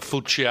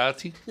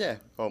 Fulciati? Yeah,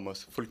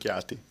 almost.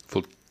 Fulciati.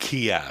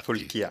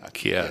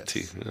 Fulciati.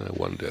 Yes.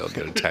 One day I'll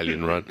get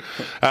Italian right.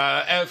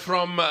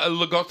 From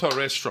Lagotto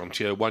Restaurant,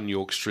 1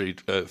 York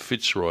Street,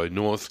 Fitzroy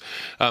North.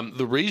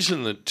 The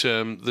reason that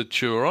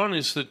you're on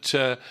is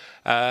that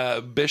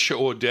Besha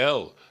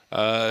Ordell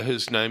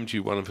has named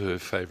you one of her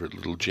favourite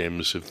little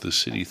gems of the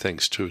city,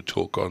 thanks to a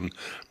talk on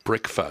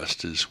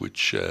breakfasters,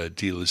 which,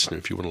 dear listener,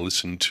 if you want to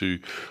listen to,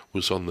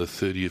 was on the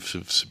 30th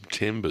of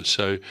September.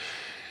 So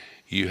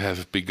you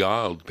have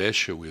beguiled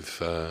Besha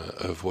with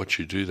of what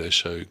you do there,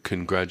 so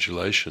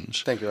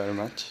congratulations. Thank you very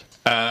much.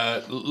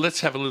 Let's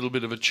have a little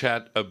bit of a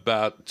chat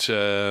about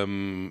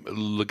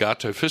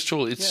Lagotto. First of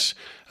all, it's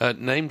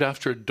named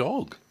after a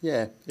dog.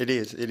 Yeah, it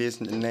is. It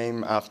is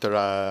named after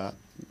a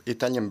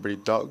Italian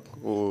breed dog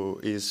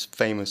who is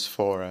famous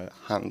for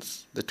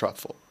Hans the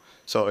truffle.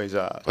 So he's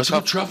a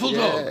truffle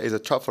dog? Yeah, he's a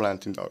truffle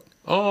hunting dog.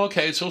 Oh,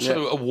 okay. It's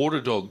also a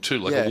water dog too,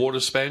 like a water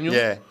spaniel?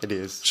 Yeah, it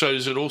is. So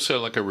is it also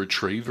like a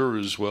retriever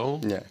as well?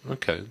 Yeah.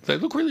 Okay. They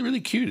look really,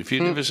 really cute. If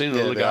you've never seen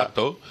a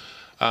Lagotto,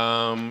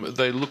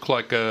 they look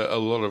like a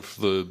lot of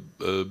the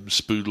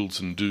spoodles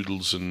and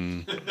doodles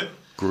and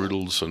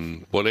groodles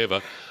and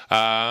whatever.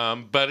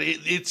 But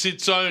it's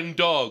its own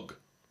dog.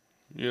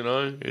 You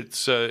know,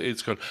 it's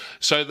got.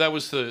 So that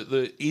was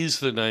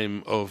the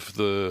name of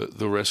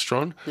the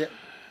restaurant. Yeah.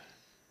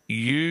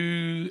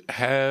 You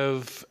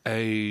have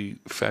a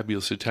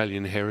fabulous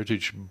Italian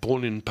heritage,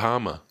 born in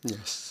Parma.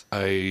 Yes.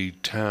 A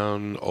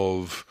town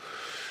of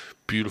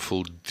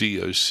beautiful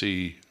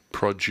DOC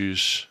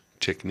produce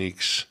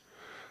techniques,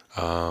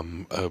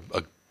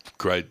 a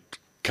great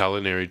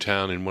culinary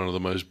town in one of the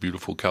most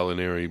beautiful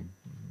culinary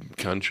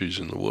countries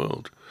in the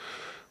world.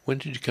 When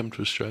did you come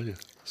to Australia?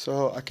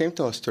 So I came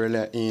to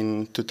Australia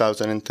in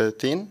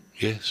 2013.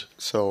 Yes.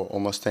 So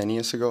almost 10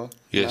 years ago.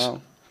 Yes.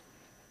 Now.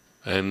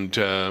 And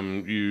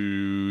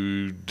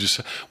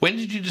when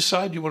did you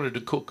decide you wanted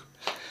to cook?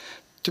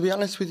 To be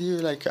honest with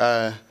you,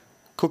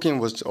 cooking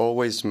was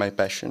always my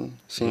passion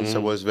since I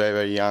was very,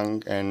 very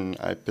young, and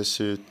I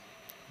pursued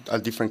a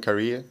different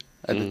career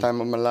at the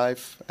time of my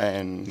life.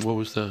 And what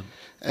was that?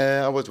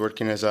 I was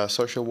working as a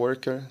social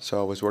worker, so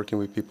I was working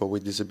with people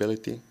with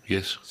disability.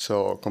 Yes.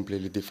 So a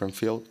completely different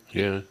field.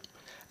 Yeah.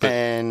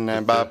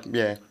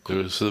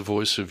 The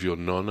voice of your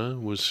nonna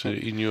was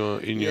in your.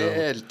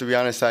 Yeah, to be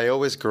honest, I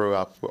always grew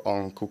up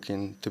on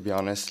cooking. To be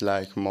honest,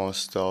 like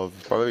most of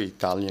probably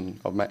Italian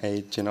of my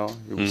age, you know,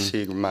 you will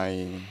see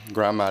my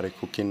grandmother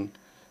cooking.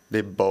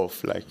 They're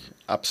both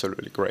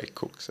absolutely great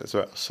cooks as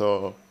well.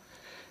 So,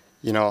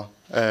 you know,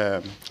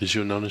 is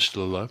your nonna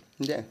still alive?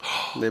 Yeah,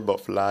 they're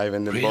both alive,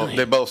 and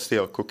they're both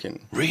still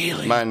cooking.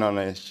 Really? My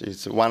nonna,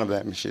 she's one of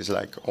them. She's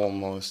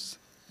almost.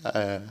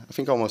 I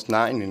think almost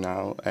 90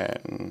 now,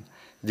 and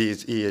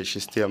this year she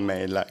still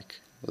made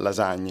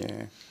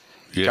lasagne,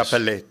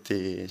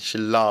 capelletti. She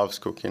loves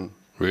cooking.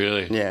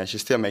 Really? Yeah, she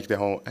still makes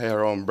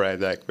her own bread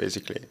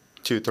basically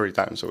 2-3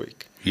 times a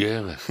week.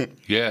 Yeah,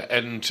 yeah,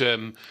 and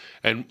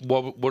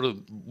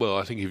well,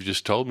 I think you've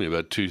just told me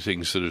about two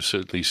things that have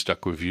certainly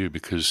stuck with you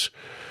because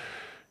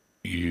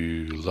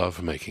you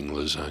love making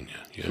lasagna.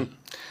 Yeah.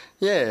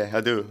 Yeah, I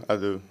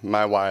do.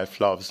 My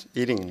wife loves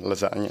eating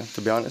lasagna,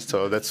 to be honest.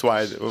 So that's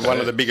why one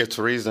of the biggest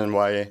reasons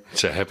why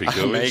it's a happy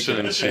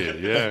coincidence here.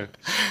 Yeah.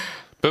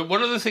 But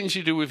one of the things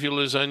you do with your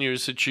lasagna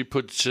is that you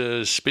put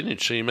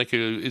spinach. So you make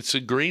it's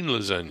a green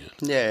lasagna.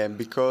 Yeah,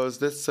 because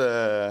that's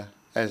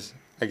as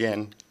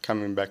again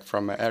coming back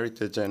from my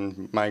heritage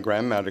and my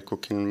grandmother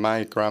cooking.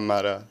 My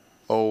grandmother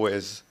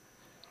always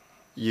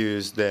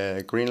used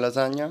the green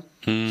lasagna.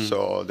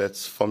 So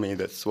that's for me.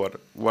 That's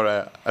what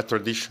a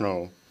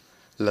traditional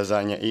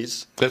lasagna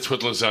is. That's what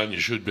lasagna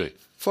should be.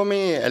 For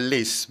me, at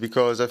least,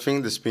 because I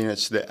think the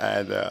spinach, they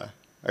add a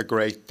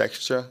great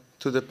texture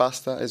to the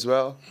pasta as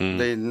well.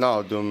 They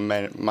not do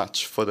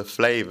much for the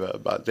flavor,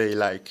 but they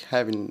like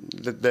having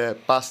the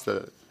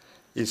pasta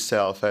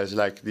itself has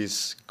like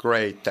this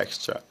great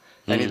texture,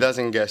 and it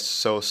doesn't get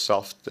so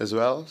soft as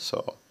well.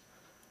 So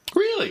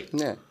really,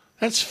 yeah,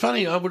 that's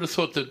funny. I would have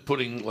thought that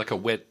putting like a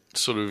wet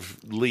sort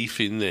of leaf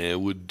in there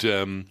would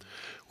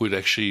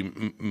actually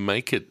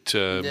make it.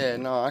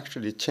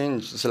 Actually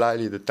change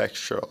slightly the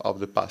texture of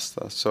the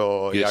pasta,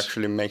 so it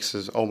actually makes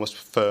it almost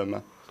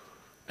firmer.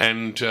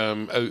 And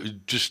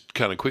just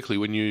kind of quickly,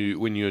 when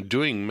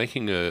you're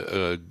making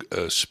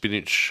a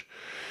spinach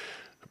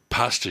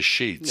pasta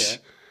sheets,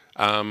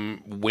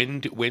 when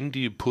do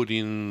you put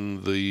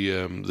in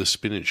the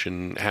spinach,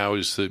 and how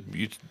is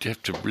you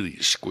have to really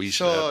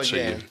squeeze it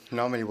out?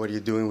 Normally what you're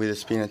doing with the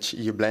spinach,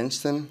 you blanch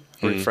them,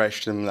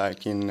 refresh them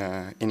like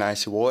in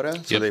icy water,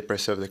 so they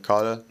preserve the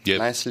color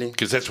nicely.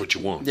 Because that's what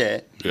you want. Yeah.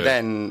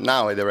 Then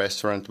now at the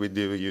restaurant we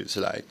do use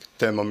like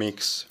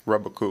Thermomix,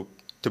 rubber coop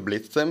to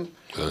blitz them.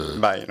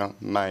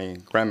 But my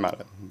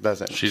grandmother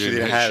doesn't. She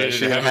didn't have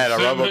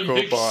a rubber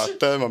coop or a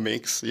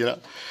Thermomix,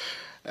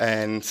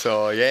 and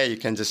so you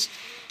can just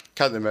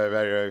cut them very,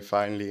 very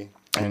finely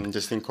and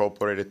just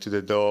incorporate it to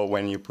the dough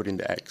when you put in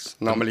the eggs.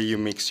 Normally you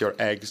mix your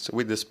eggs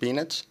with the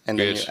spinach, and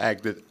then you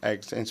add the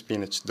eggs and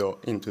spinach dough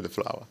into the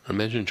flour.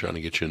 Imagine trying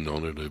to get your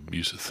nonna to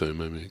use a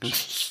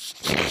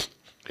Thermomix.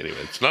 Anyway,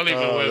 it's not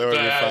even worth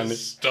that.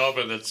 Stop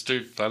it, that's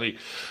too funny.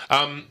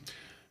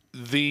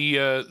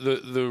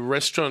 The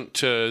restaurant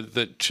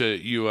that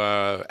you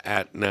are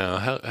at now,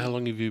 how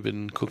long have you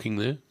been cooking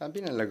there? I've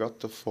been in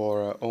Lagotto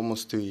for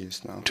almost 2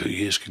 years now. 2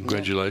 years,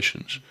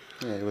 congratulations.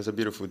 Yeah, it was a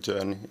beautiful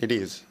journey. It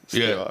is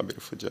still a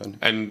beautiful journey.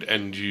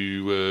 And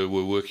you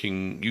were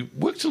working, you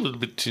worked a little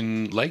bit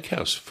in Lake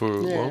House for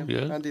a while,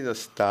 yeah? I did a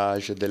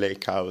stage at the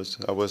Lake House.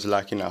 I was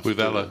lucky enough with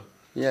Ella?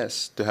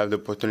 Yes, to have the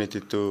opportunity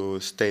to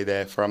stay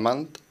there for a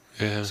month.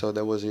 Yeah. So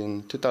that was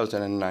in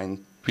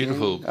 2009.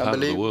 Beautiful part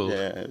of the world.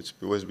 Yeah, it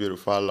was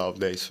beautiful. I love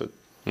Daysford.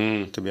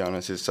 To be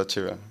honest, it's such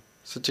a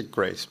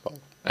great spot.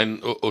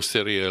 And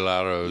Osteria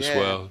Ilaria as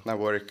well. I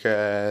worked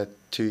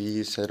 2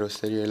 years at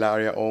Osteria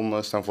Ilaria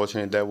almost.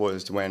 Unfortunately, that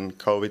was when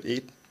COVID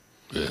hit.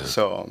 Yeah.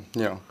 So,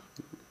 it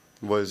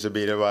was a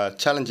bit of a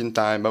challenging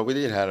time, but we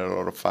did have a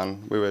lot of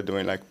fun. We were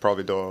doing like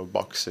providor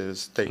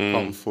boxes,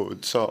 take-home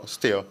food, so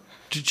still.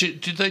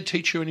 Did they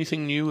teach you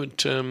anything new at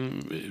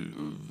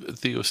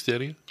the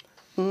Osteria?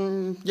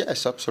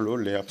 Yes,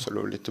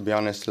 absolutely. To be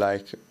honest,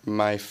 like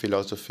my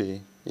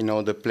philosophy,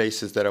 all the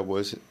places that I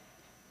was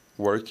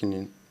working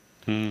in,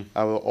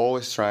 I was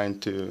always trying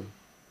to,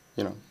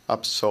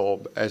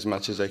 absorb as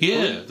much as I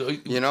could.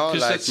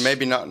 Like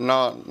maybe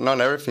not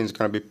everything's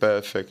gonna be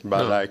perfect,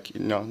 but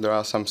there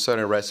are some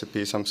certain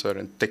recipes, some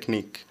certain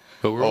technique.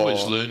 But we're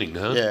always learning,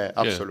 huh? Yeah,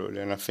 absolutely.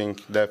 Yeah. And I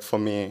think that for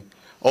me,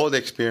 all the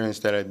experience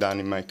that I've done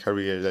in my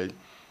career, they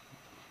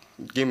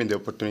give me the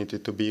opportunity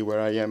to be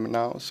where I am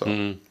now.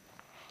 So.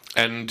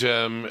 And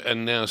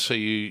now, so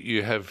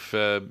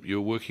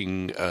you're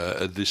working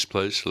at this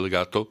place,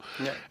 Legato,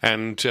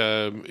 and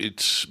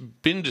it's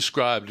been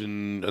described,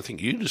 and I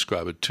think you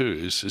describe it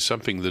too, as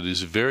something that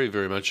is very,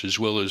 very much, as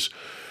well as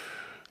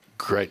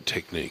great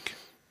technique,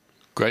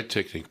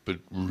 but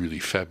really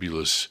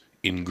fabulous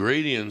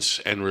ingredients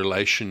and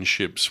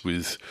relationships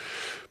with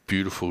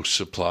beautiful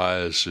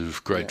suppliers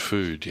of great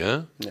food.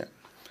 Yeah. Yeah,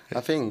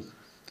 I think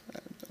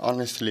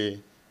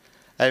honestly,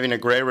 having a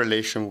great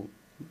relation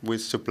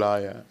with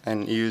supplier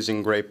and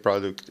using great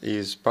product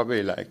is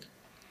probably like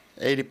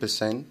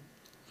 80%,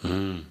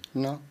 in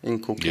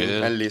cooking.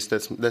 Yeah. At least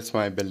that's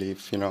my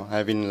belief.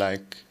 Having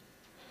like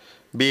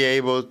be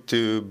able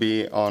to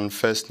be on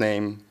first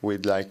name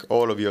with like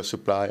all of your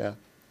supplier.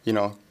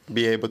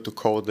 Be able to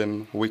call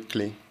them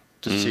weekly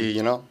to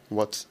see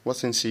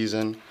what's in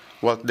season,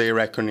 what they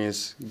reckon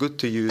is good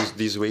to use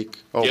this week,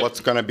 or what's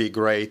gonna be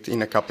great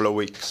in a couple of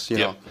weeks.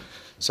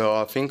 So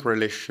I think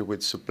relationship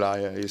with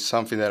supplier is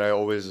something that I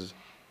always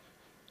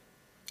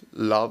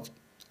love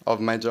of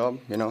my job,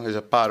 is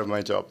a part of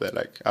my job that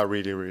I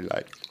really, really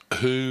like.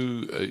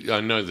 Who,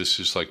 I know this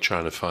is like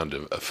trying to find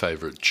a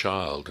favourite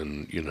child,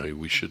 and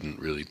we shouldn't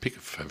really pick a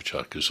favourite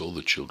child because all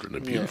the children are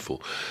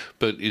beautiful,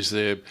 but is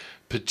there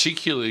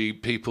particularly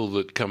people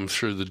that come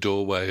through the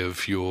doorway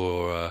of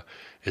your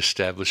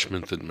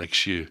establishment that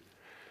makes your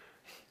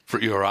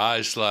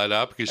eyes light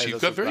up? Because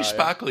you've got very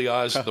sparkly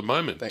eyes at the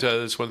moment.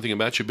 That's one thing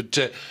about you,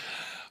 but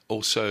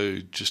also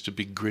just a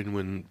big grin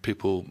when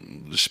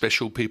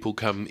special people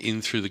come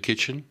in through the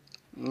kitchen?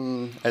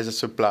 As a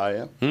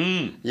supplier,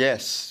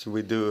 yes,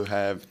 we do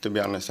have, to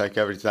be honest, like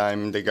every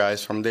time the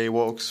guys from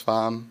Daywalks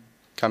Farm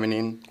coming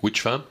in.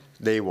 Which farm?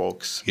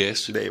 Daywalks.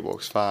 Yes.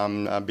 Daywalks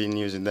Farm. I've been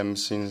using them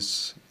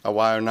since a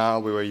while now.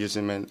 We were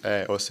using them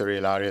at Osteria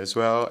Ilaria as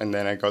well, and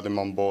then I got them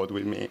on board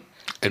with me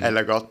at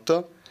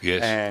Lagotto.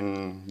 Yes.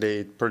 And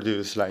they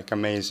produce like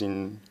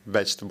amazing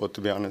vegetable,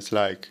 to be honest,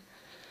 like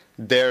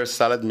their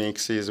salad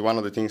mix is one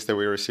of the things that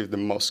we receive the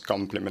most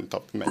compliment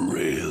of the menu.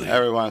 Really?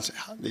 Everyone says,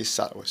 this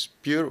salad was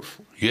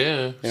beautiful.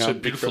 Yeah, so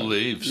beautiful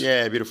leaves.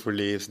 Yeah, beautiful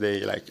leaves.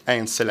 They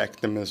hand select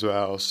them as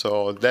well.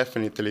 So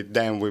definitely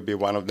them will be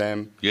one of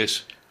them.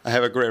 Yes. I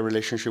have a great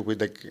relationship with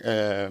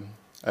the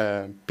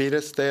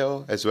Peter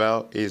Stale as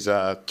well. He's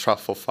a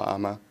truffle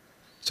farmer.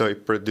 So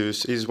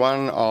he's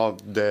one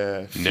of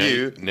the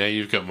few... Now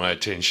you've got my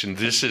attention.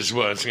 This is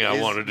one thing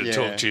I wanted to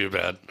talk to you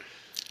about.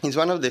 He's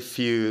one of the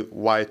few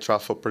white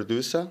truffle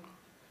producer.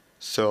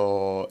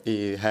 So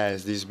he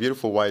has this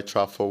beautiful white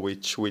truffle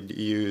which we'd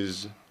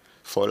use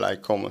for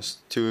like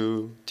almost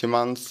two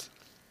months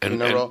in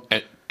a row.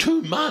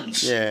 2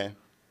 months? Yeah.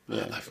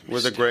 It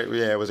was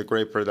a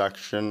great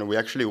production. We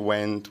actually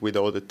went with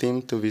all the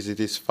team to visit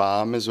his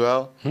farm as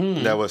well.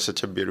 That was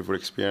such a beautiful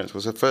experience. It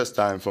was the first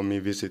time for me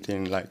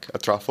visiting like a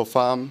truffle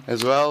farm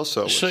as well.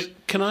 So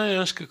can I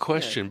ask a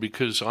question?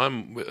 Because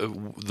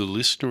the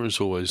listener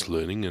is always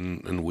learning,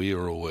 and we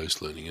are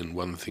always learning. And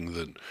one thing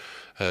that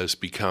has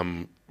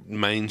become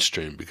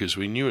mainstream, because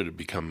we knew it had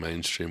become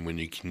mainstream when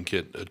you can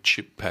get a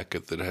chip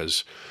packet that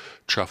has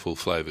truffle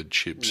flavoured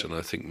chips, and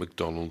I think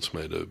McDonald's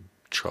made a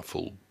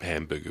truffle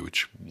hamburger,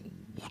 which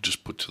we'll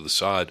just put to the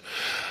side.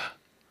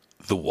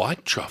 The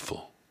white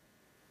truffle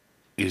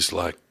is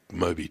like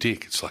Moby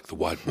Dick. It's like the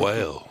white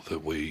whale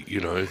that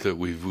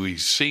we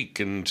seek.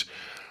 And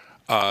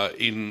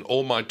in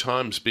all my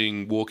times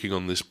walking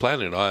on this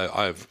planet,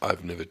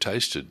 I've never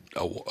tasted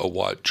a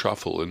white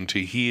truffle, and to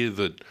hear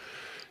that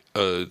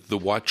the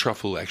white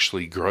truffle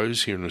actually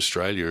grows here in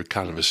Australia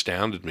kind of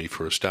astounded me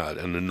for a start,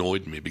 and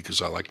annoyed me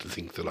because I like to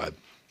think that I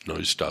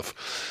know stuff.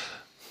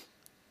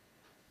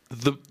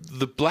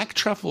 The black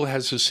truffle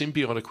has a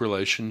symbiotic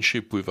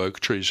relationship with oak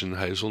trees and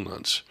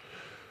hazelnuts.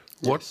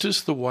 Yes. What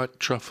does the white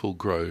truffle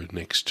grow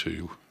next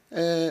to?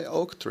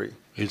 Oak tree.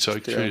 It's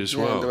oak tree as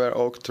well. Yeah, they were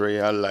oak tree.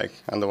 I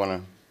don't want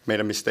to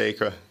make a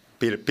mistake.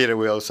 Peter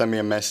will send me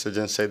a message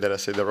and say that I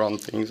say the wrong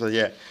thing. So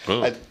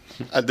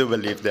I do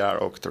believe they are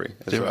oak tree.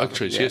 They're oak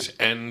trees, yes.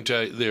 And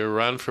they're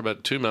around for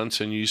about 2 months,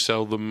 and you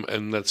sell them,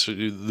 and that's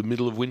the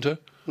middle of winter.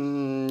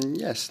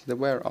 Yes, they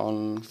were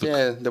on.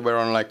 They were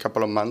on like a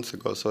couple of months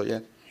ago. So yeah.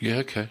 Yeah.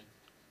 Okay.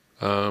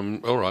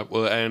 All right.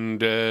 Well,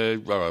 and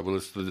all right. Well,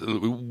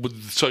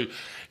 so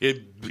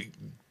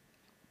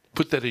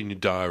put that in your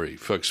diary,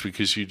 folks,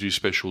 because you do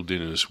special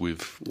dinners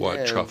with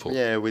white truffle.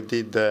 Yeah, we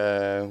did.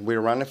 We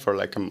ran it for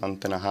like a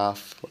month and a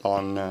half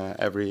on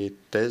every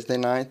Thursday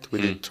night.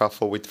 We did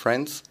truffle with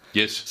friends.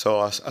 Yes.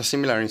 So a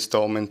similar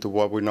installment to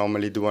what we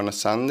normally do on a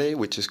Sunday,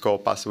 which is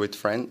called Pasta with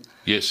Friends.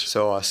 Yes.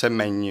 So a set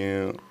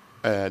menu.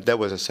 There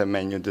was a set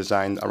menu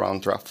designed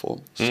around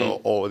truffle. So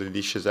all the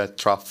dishes had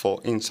truffle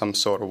in some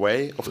sort of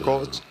way, of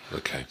course.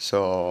 Okay.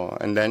 So,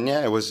 and then,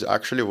 it was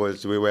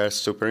we were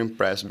super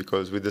impressed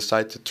because we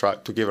decided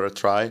to give it a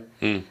try.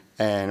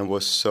 And it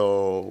was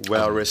so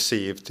well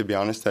received, to be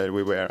honest, that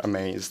we were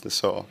amazed.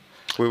 So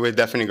we were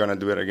definitely going to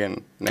do it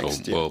again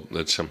next year. Well,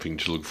 that's something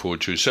to look forward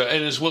to. So,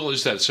 and as well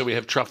as that, so we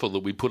have truffle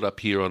that we put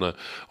up here on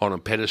a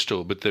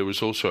pedestal. But there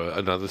was also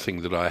another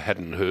thing that I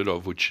hadn't heard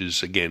of, which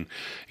is, again,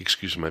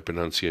 excuse my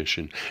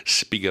pronunciation,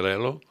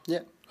 spigarello.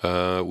 Yeah.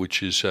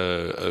 Which is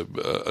a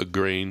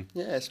green.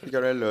 Yeah,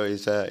 spigarello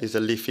is a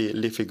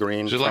leafy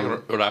green. Is it like a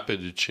rapa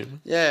di cima?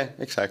 Yeah,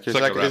 exactly.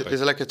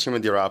 It's like a cima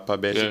di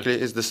rapa, basically.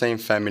 Yeah. It's the same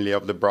family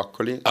of the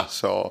broccoli.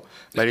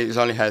 But it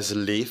only has a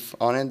leaf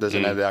on it,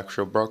 doesn't have the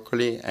actual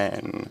broccoli.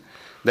 And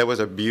that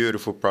was a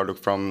beautiful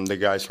product from the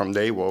guys from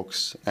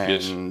Daywalks.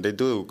 And they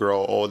do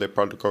grow all the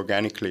product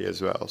organically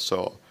as well.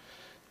 So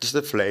just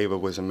the flavor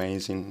was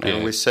amazing.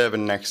 And we serve it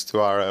next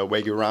to our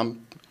Wagyu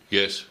ram.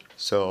 Yes.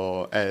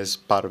 So as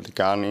part of the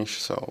garnish,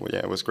 so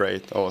it was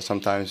great. Or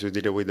sometimes we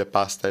did it with the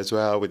pasta as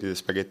well. We did the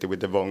spaghetti with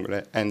the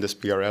vongole and the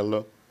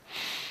spigarello.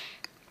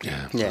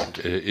 Yeah.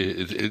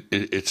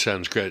 It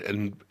sounds great.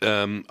 And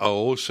I'll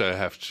also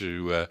have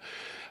to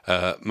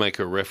make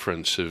a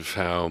reference of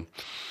how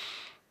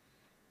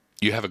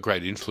you have a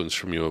great influence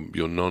from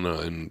your nonna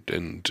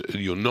and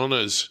your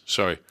nonnas,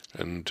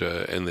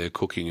 and their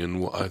cooking.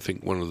 And I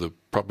think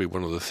probably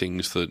one of the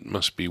things that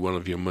must be one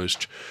of your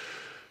most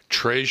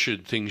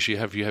treasured things you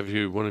have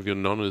one of your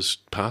nonna's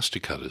pasta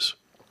cutters.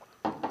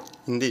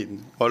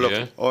 Indeed.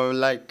 Or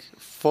like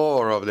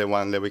 4 of the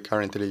ones that we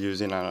currently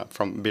use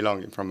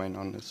belonging from my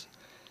nonnas.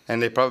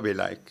 And they're probably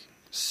like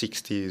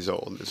 60 years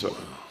old as well.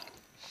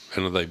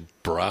 And are they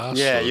brass?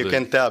 Yeah, you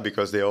can tell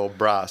because they're all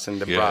brass,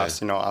 and the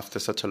brass, after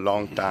such a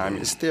long time,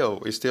 it's still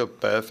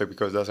perfect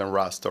because it doesn't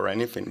rust or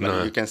anything.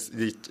 But you can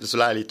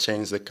slightly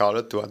change the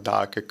color to a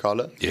darker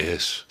color.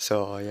 Yes.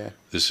 So yeah,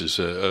 this is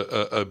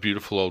a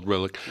beautiful old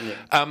relic.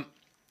 Yeah.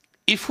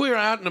 If we're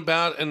out and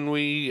about and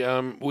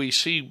we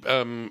see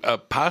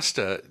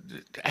pasta,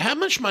 how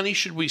much money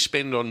should we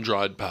spend on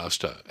dried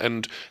pasta?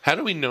 And how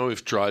do we know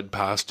if dried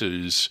pasta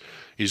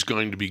is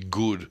going to be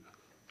good,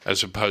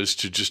 as opposed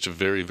to just a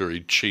very, very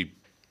cheap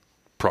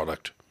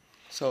product?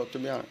 So to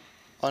be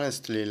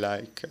honestly,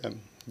 like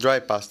dry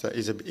pasta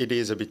is a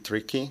bit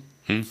tricky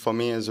for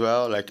me as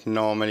well. Like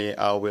normally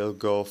I will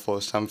go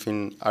for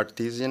something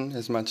artisan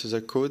as much as I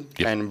could,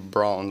 and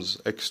bronze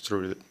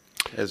extruded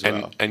as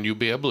well. And you'll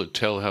be able to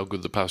tell how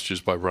good the pasta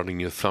is by running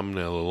your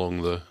thumbnail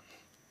along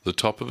the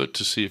top of it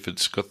to see if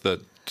it's got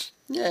that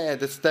Yeah,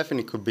 that's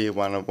definitely could be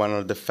one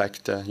of the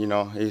factor.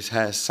 It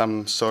has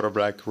some sort of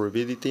like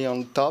ruvidity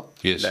on top.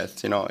 Yes.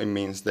 That it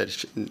means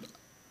that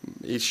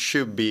it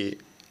should be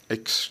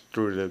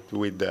extruded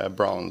with the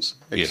bronze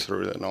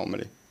extruded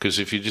normally. Because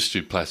if you just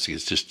do plastic,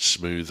 it's just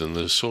smooth, and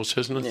the sauce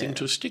has nothing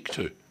to stick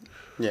to.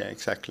 Yeah,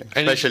 exactly.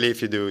 And especially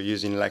if you do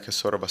using like a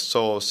sort of a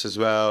sauce as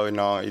well.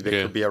 It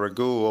could be a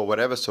ragu or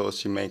whatever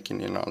sauce you're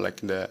making.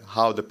 Like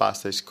how the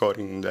pasta is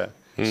coating the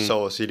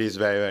sauce. It is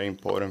very, very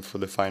important for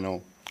the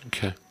final.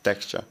 Okay.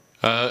 Texture.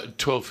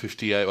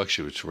 12:58.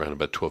 Actually, it's around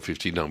about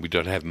 12:59. We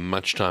don't have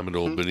much time at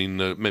all, but in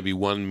maybe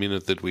 1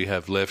 minute that we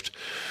have left,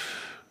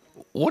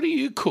 what do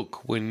you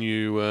cook when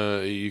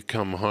you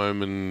come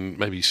home and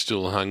maybe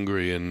still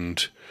hungry?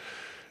 And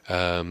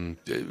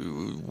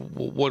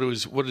what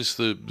is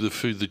the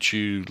food that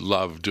you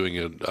love doing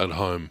at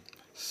home?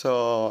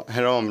 So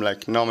at home,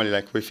 like normally,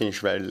 like we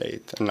finish very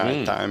late at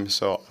night time.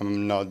 So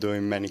I'm not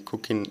doing many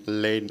cooking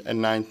late at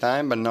night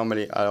time. But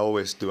normally, I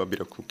always do a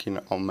bit of cooking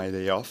on my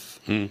day off.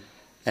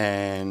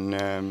 And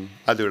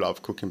I do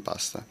love cooking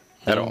pasta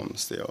at home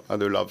still. I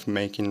do love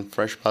making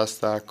fresh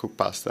pasta, cook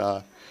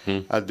pasta.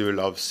 I do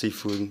love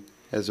seafood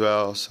as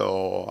well.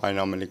 So I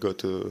normally go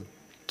to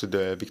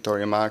the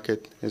Victoria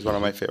Market. It's one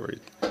of my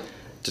favorite.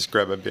 Just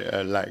grab a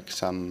bit like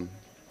some.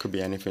 Could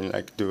be anything,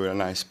 like do a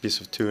nice piece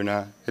of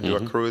tuna, do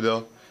a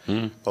crudo,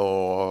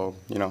 or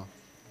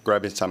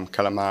grabbing some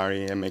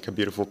calamari and make a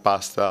beautiful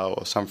pasta,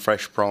 or some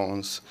fresh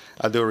prawns.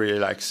 I do really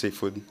like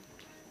seafood.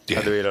 Yeah.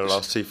 I do eat a lot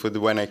of seafood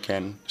when I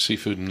can.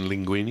 Seafood and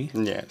linguine?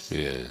 Yes.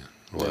 Yeah.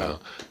 Wow. Yeah.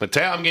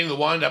 Matteo, I'm getting the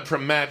wind up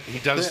from Matt. He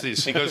does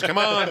this. He goes, come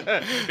on.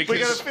 We're going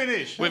to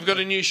finish. We've got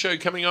a new show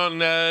coming on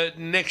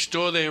next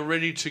door. They're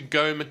ready to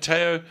go.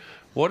 Matteo,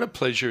 what a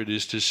pleasure it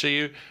is to see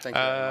you. Thank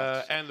you very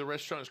much. And the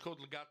restaurant is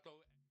called Legato.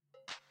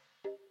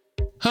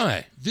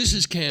 Hi, this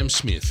is Cam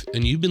Smith,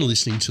 and you've been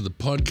listening to the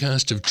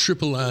podcast of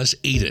Triple R's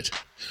Eat It,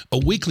 a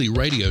weekly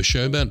radio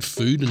show about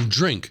food and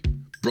drink,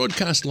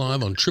 broadcast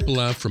live on Triple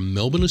R from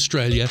Melbourne,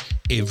 Australia,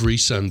 every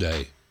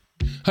Sunday.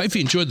 Hope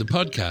you enjoyed the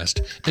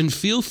podcast, and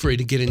feel free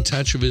to get in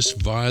touch with us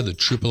via the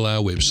Triple R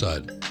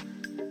website.